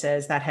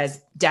practices that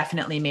has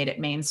definitely made it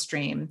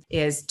mainstream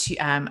is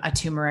a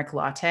turmeric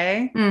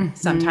latte,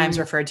 sometimes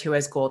referred to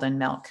as golden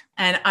milk.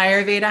 And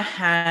Ayurveda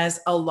has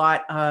a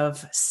lot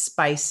of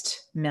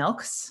spiced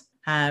milks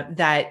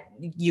that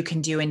you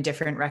can do in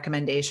different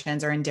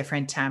recommendations or in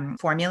different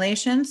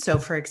formulations. So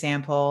for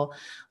example,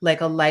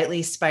 like a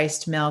lightly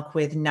spiced milk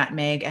with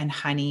nutmeg and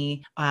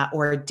honey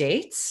or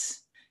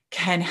dates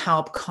can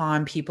help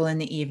calm people in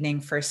the evening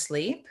for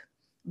sleep.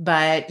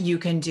 But you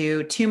can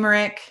do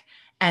turmeric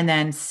and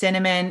then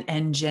cinnamon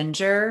and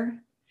ginger,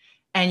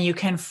 and you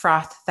can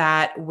froth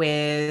that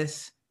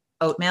with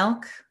oat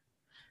milk.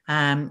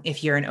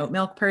 If you're an oat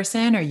milk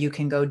person, or you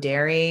can go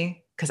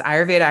dairy, because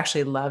Ayurveda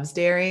actually loves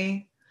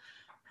dairy.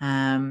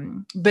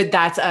 But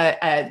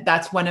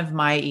that's one of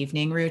my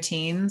evening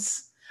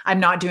routines.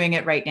 I'm not doing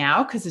it right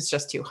now because it's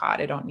just too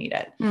hot. I don't need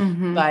it.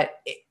 But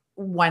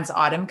once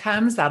autumn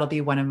comes, that'll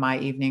be one of my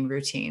evening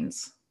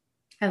routines.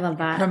 I love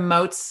that. It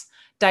promotes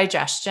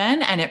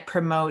digestion, and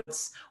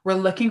we're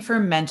looking for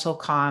mental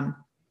calm,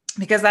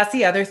 because that's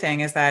the other thing,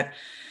 is that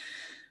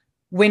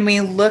when we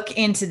look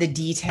into the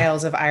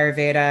details of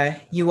Ayurveda,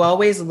 you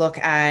always look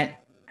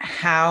at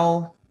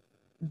how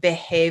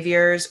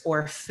behaviors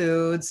or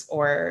foods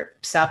or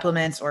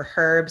supplements or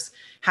herbs,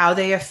 how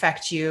they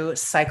affect you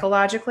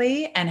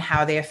psychologically and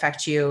how they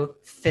affect you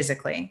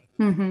physically.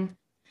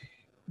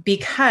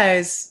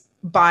 Because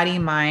body,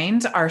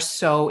 mind are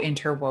so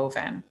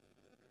interwoven.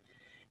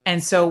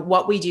 And so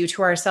what we do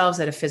to ourselves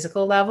at a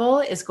physical level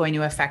is going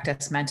to affect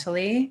us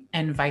mentally,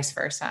 and vice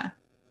versa.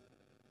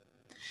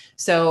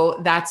 So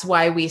that's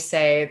why we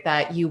say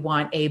that you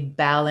want a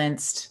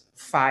balanced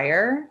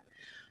fire.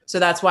 So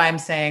that's why I'm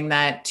saying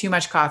that too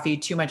much coffee,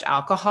 too much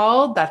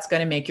alcohol, that's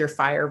going to make your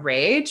fire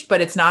rage, but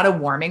it's not a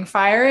warming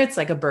fire. It's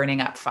like a burning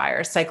up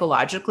fire.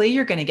 Psychologically,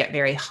 you're going to get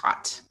very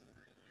hot.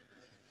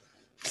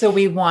 So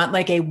we want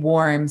like a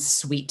warm,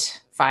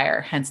 sweet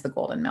fire, hence the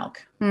golden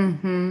milk.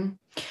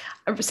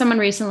 Someone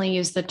recently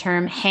used the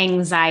term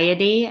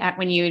hangxiety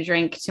when you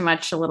drink too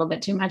much, a little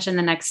bit too much, and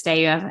the next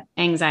day you have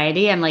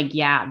anxiety. I'm like,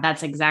 yeah,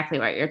 that's exactly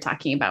what you're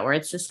talking about, where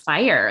it's this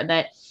fire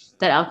that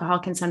alcohol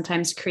can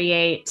sometimes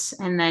create,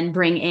 and then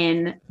bring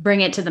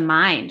it to the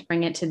mind,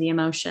 bring it to the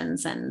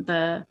emotions and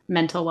the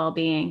mental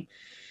well-being.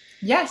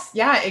 Yes.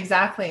 Yeah,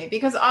 exactly.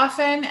 Because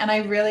often, and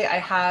I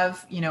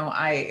have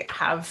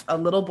a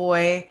little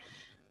boy,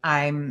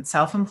 I'm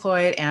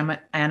self-employed and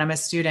I'm a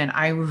student.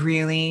 I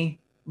really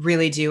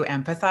do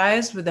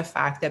empathize with the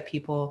fact that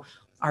people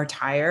are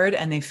tired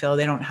and they feel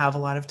they don't have a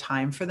lot of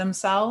time for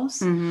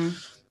themselves.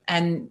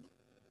 And,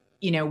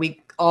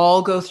 we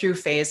all go through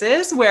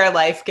phases where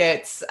life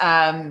gets,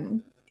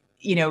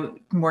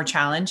 more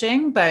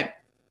challenging, but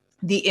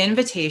the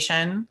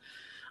invitation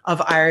of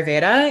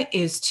Ayurveda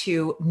is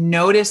to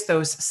notice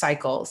those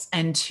cycles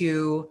and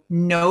to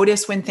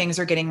notice when things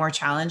are getting more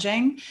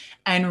challenging.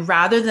 And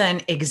rather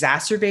than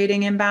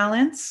exacerbating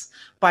imbalance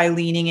by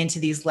leaning into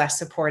these less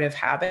supportive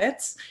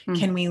habits,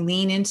 can we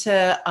lean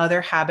into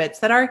other habits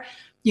that are,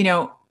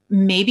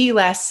 maybe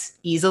less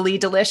easily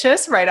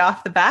delicious right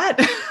off the bat,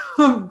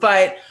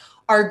 but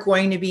are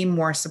going to be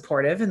more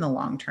supportive in the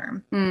long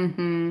term.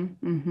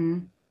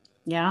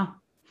 Yeah.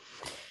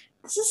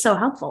 This is so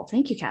helpful.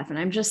 Thank you,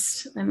 Catherine.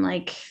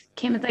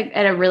 Came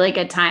at a really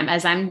good time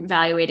as I'm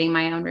evaluating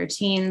my own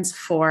routines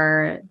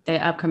for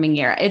the upcoming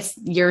year.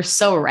 You're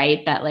so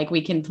right that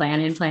we can plan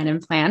and plan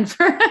and plan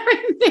for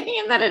everything,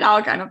 and that it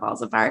all kind of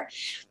falls apart.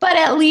 But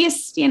at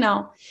least,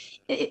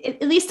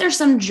 at least there's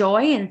some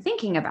joy in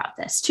thinking about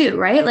this too,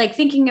 right? Like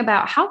thinking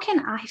about, how can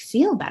I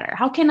feel better?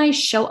 How can I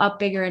show up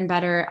bigger and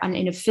better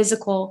in a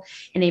physical,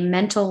 in a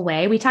mental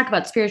way? We talk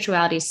about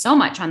spirituality so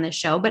much on this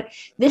show, but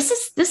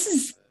this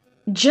is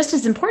just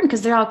as important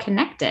because they're all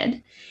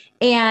connected.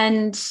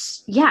 And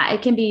yeah,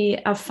 it can be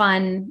a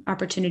fun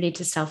opportunity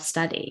to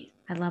self-study.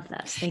 I love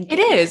this. Thank you.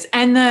 It is.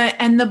 And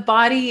the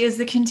body is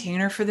the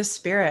container for the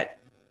spirit,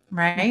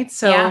 right?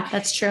 So yeah,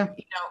 that's true.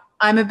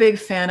 I'm a big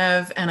fan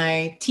of, and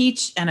I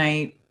teach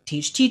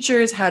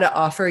teachers how to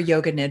offer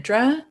yoga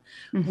nidra,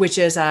 which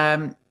is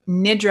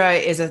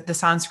nidra is the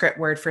Sanskrit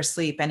word for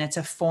sleep, and it's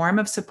a form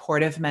of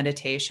supportive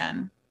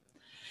meditation.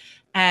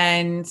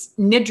 And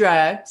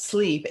nidra,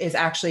 sleep, is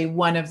actually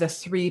one of the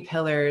 3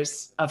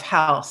 pillars of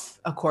health,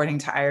 according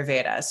to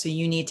Ayurveda. So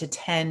you need to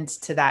tend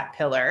to that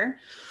pillar.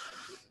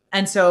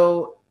 And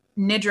so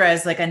nidra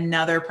is like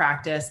another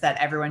practice that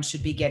everyone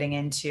should be getting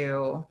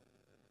into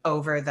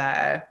over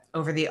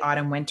the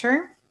autumn,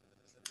 winter.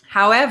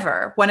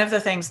 However, one of the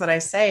things that I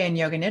say in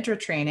yoga nidra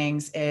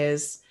trainings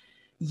is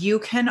you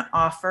can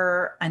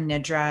offer a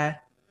nidra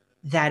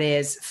that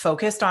is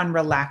focused on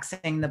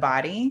relaxing the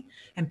body,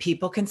 and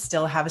people can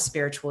still have a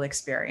spiritual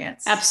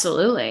experience.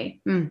 Absolutely.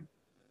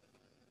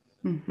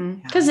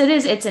 Because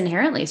it's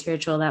inherently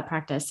spiritual, that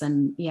practice.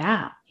 And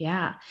I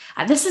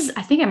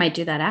think I might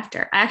do that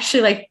after. I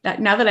actually like that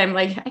now that I'm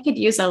like, I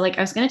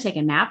was going to take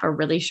a nap, a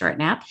really short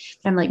nap.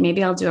 But I'm like,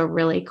 maybe I'll do a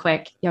really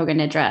quick yoga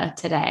nidra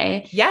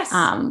today. Yes.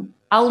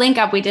 I'll link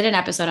up. We did an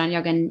episode on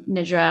yoga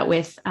nidra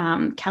with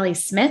Kelly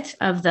Smith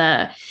of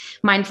the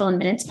Mindful in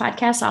Minutes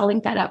podcast. I'll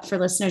link that up for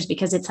listeners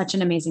because it's such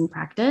an amazing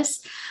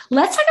practice.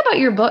 Let's talk about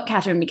your book,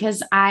 Catherine,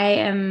 because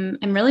I'm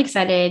really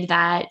excited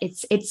that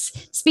it's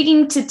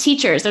speaking to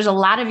teachers. There's a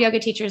lot of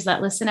yoga teachers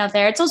that listen out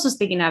there. It's also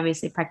speaking to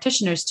obviously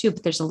practitioners too,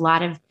 but there's a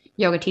lot of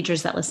yoga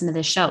teachers that listen to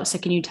this show. So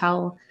can you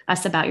tell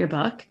us about your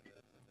book?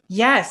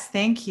 Yes,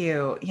 thank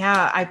you.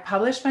 Yeah, I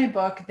published my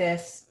book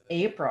this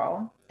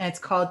April. It's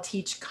called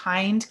Teach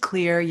Kind,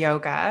 Clear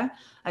Yoga,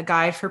 a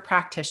guide for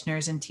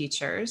practitioners and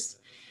teachers.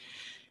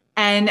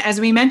 And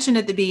as we mentioned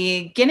at the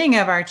beginning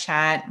of our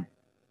chat,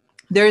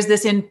 there's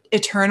this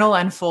eternal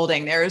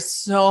unfolding. There is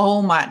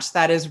so much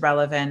that is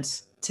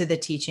relevant to the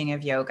teaching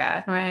of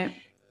yoga. Right.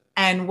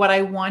 And what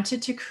I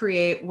wanted to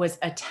create was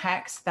a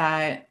text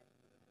that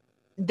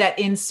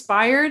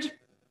inspired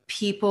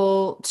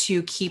people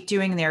to keep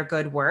doing their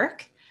good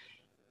work,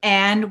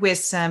 and with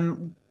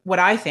some, what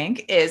I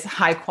think is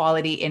high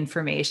quality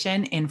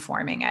information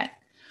informing it.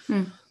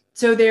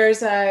 So there's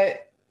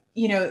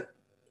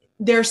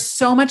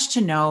so much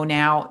to know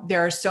now.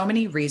 There are so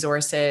many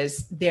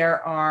resources.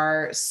 There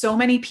are so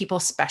many people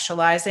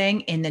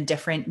specializing in the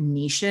different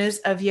niches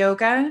of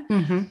yoga.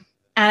 Mm-hmm.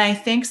 And I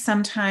think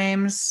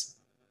sometimes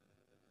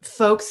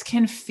folks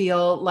can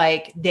feel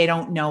like they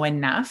don't know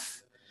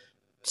enough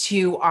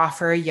to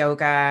offer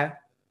yoga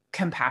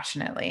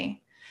compassionately.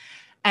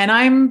 And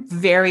I'm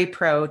very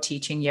pro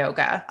teaching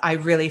yoga. I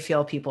really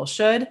feel people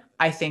should.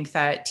 I think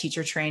that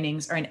teacher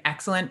trainings are an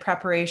excellent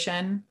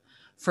preparation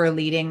for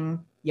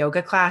leading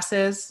yoga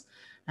classes.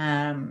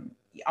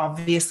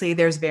 Obviously,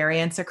 there's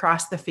variance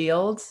across the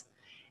field.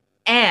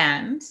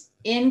 And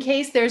in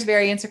case there's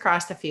variance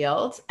across the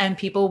field and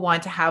people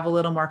want to have a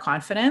little more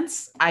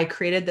confidence, I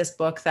created this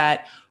book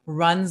that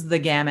runs the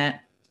gamut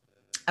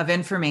of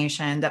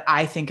information that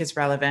I think is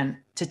relevant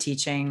to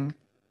teaching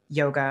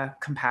yoga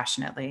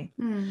compassionately.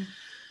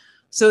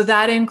 So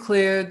that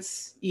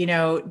includes,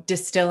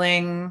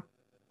 distilling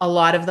a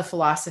lot of the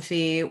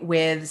philosophy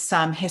with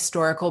some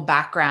historical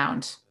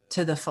background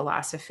to the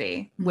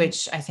philosophy,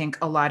 which I think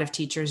a lot of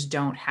teachers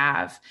don't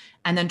have,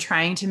 and then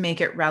trying to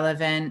make it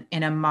relevant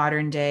in a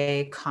modern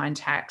day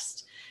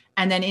context,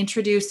 and then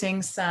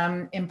introducing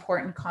some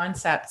important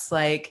concepts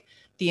like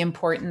the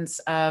importance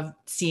of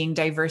seeing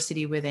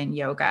diversity within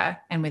yoga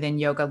and within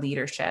yoga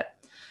leadership,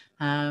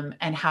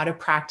 and how to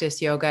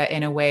practice yoga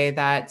in a way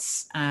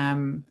that's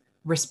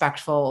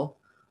respectful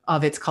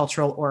of its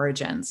cultural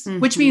origins,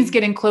 which means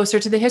getting closer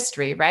to the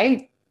history,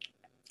 right?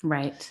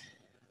 Right.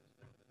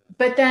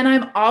 But then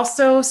I'm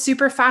also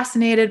super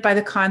fascinated by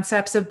the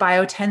concepts of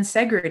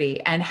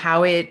biotensegrity and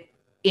how it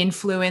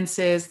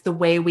influences the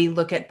way we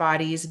look at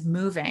bodies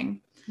moving.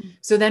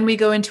 So then we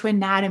go into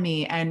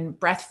anatomy and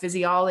breath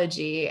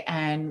physiology,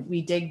 and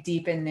we dig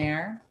deep in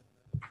there.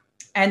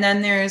 And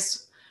then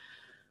there's,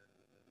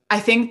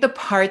 I think, the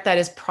part that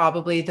is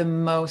probably the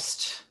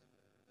most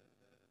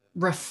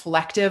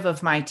reflective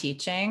of my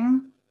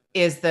teaching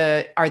is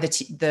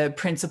the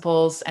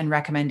principles and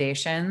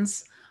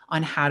recommendations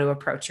on how to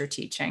approach your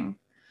teaching.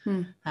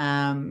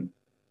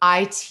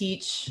 I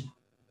teach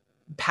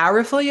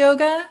powerful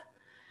yoga,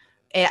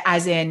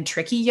 as in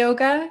tricky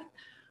yoga,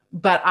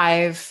 but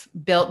I've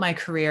built my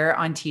career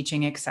on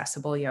teaching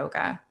accessible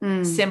yoga,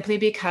 simply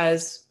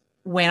because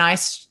when I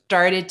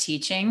started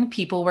teaching,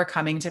 people were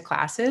coming to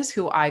classes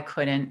who I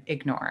couldn't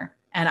ignore.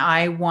 And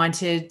I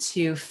wanted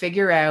to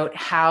figure out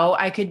how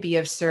I could be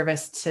of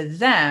service to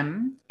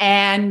them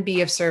and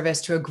be of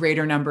service to a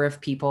greater number of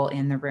people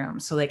in the room.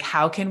 So like,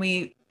 how can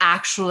we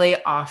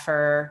actually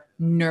offer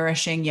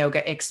nourishing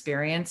yoga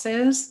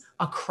experiences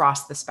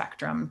across the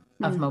spectrum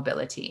of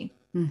mobility?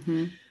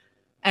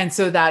 And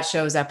so that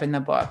shows up in the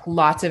book.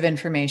 Lots of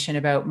information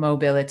about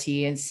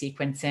mobility and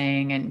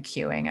sequencing and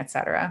cueing, et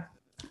cetera.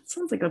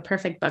 Sounds like a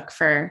perfect book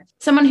for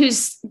someone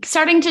who's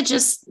starting to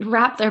just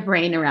wrap their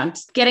brain around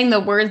getting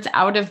the words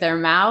out of their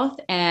mouth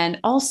and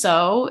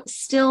also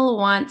still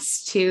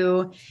wants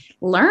to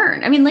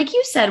learn. I mean, like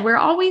you said, we're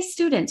always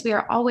students. We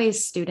are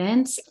always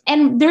students.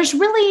 And there's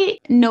really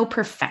no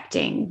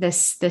perfecting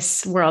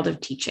this world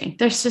of teaching.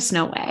 There's just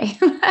no way.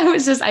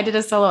 I did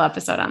a solo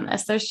episode on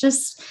this. There's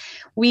just,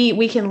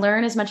 we can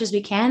learn as much as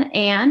we can.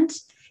 And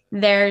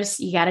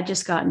you got to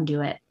just go out and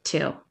do it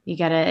too. You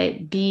got to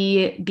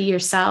be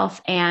yourself.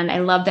 And I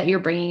love that you're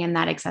bringing in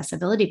that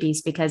accessibility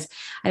piece, because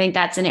I think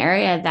that's an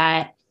area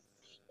that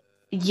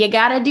you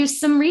got to do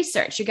some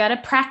research. You got to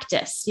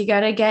practice. You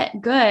got to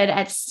get good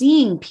at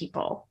seeing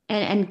people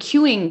and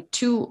cueing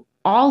to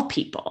all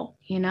people,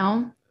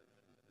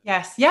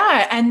 Yes.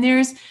 Yeah. And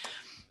there's,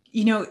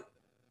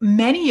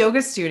 many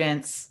yoga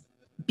students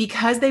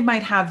because they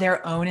might have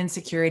their own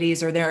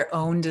insecurities or their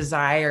own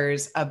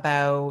desires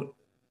about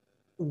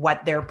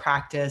what their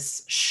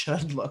practice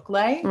should look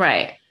like,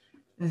 Right.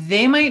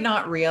 they might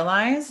not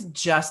realize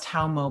just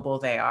how mobile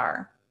they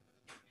are.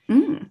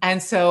 Mm.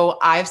 And so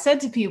I've said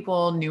to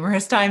people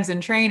numerous times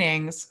in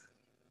trainings,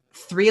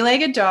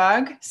 3-legged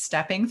dog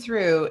stepping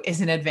through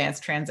is an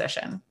advanced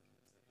transition.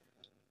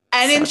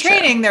 And So in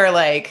training, they're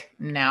like,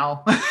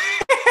 no.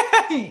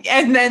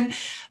 And then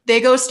they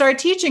go start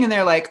teaching and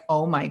they're like,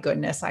 oh my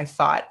goodness, I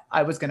thought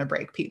I was going to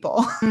break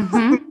people.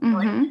 Mm-hmm,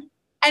 mm-hmm.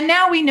 And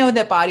now we know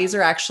that bodies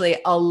are actually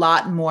a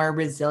lot more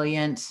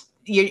resilient.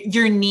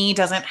 Your knee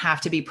doesn't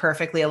have to be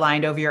perfectly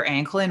aligned over your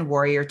ankle in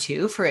Warrior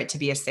 2 for it to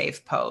be a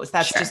safe pose.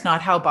 That's just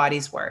not how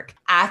bodies work.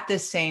 At the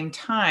same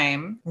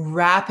time,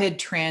 rapid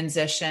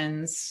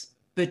transitions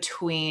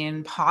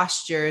between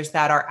postures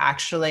that are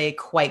actually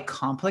quite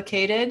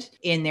complicated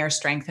in their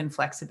strength and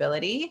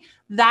flexibility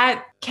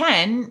that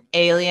can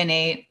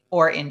alienate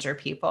or injure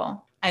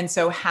people. And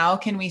so how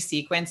can we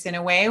sequence in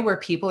a way where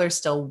people are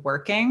still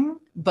working,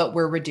 but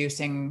we're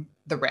reducing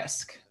the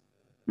risk?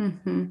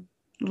 Mm-hmm.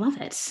 Love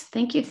it.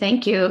 Thank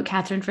you,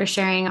 Catherine, for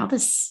sharing all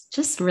this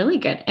just really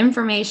good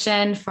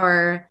information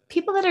for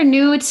people that are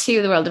new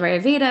to the world of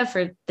Ayurveda,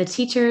 for the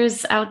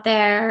teachers out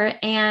there.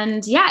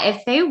 And yeah,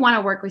 if they want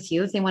to work with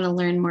you, if they want to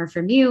learn more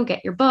from you,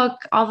 get your book,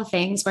 all the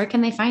things, where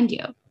can they find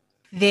you?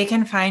 They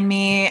can find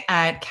me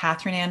at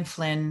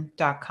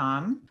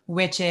catherineannflynn.com,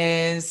 which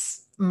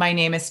is, my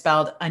name is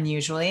spelled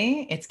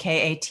unusually. It's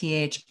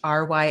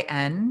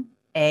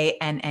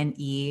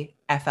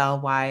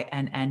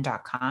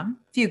KATHRYNANNEFLYNN.com.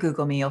 If you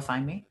Google me, you'll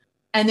find me.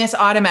 And this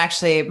autumn,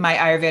 actually, my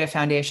Ayurveda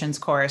Foundations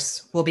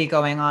course will be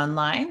going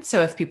online.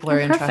 So if people are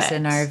interested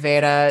in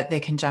Ayurveda, they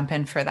can jump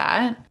in for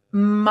that.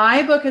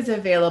 My book is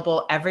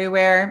available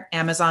everywhere.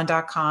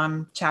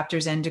 Amazon.com,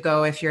 Chapters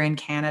Indigo if you're in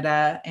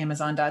Canada,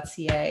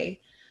 Amazon.ca.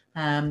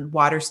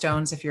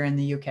 Waterstones if you're in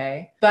the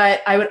UK.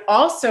 But I would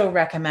also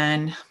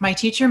recommend, my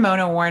teacher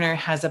Mona Warner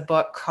has a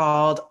book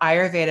called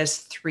Ayurveda's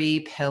 3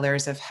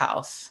 Pillars of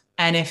Health.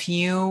 And if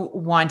you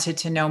wanted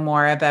to know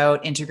more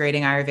about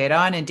integrating Ayurveda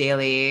on a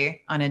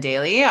daily,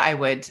 I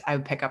would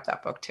pick up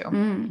that book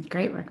too.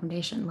 Great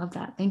recommendation. Love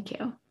that. Thank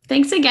you.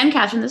 Thanks again,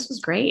 Catherine. This was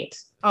great.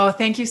 Oh,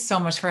 thank you so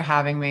much for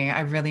having me.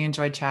 I really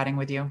enjoyed chatting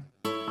with you.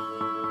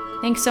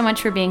 Thanks so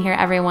much for being here,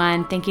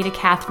 everyone. Thank you to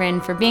Catherine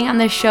for being on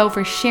the show,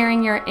 for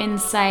sharing your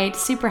insight.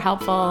 Super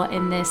helpful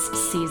in this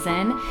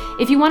season.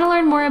 If you want to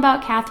learn more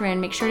about Catherine,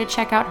 make sure to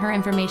check out her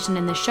information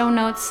in the show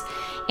notes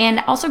and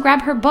also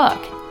grab her book.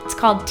 It's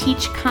called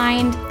Teach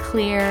Kind,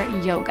 Clear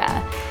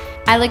Yoga.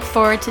 I look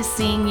forward to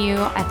seeing you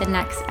at the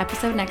next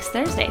episode next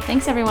Thursday.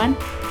 Thanks, everyone.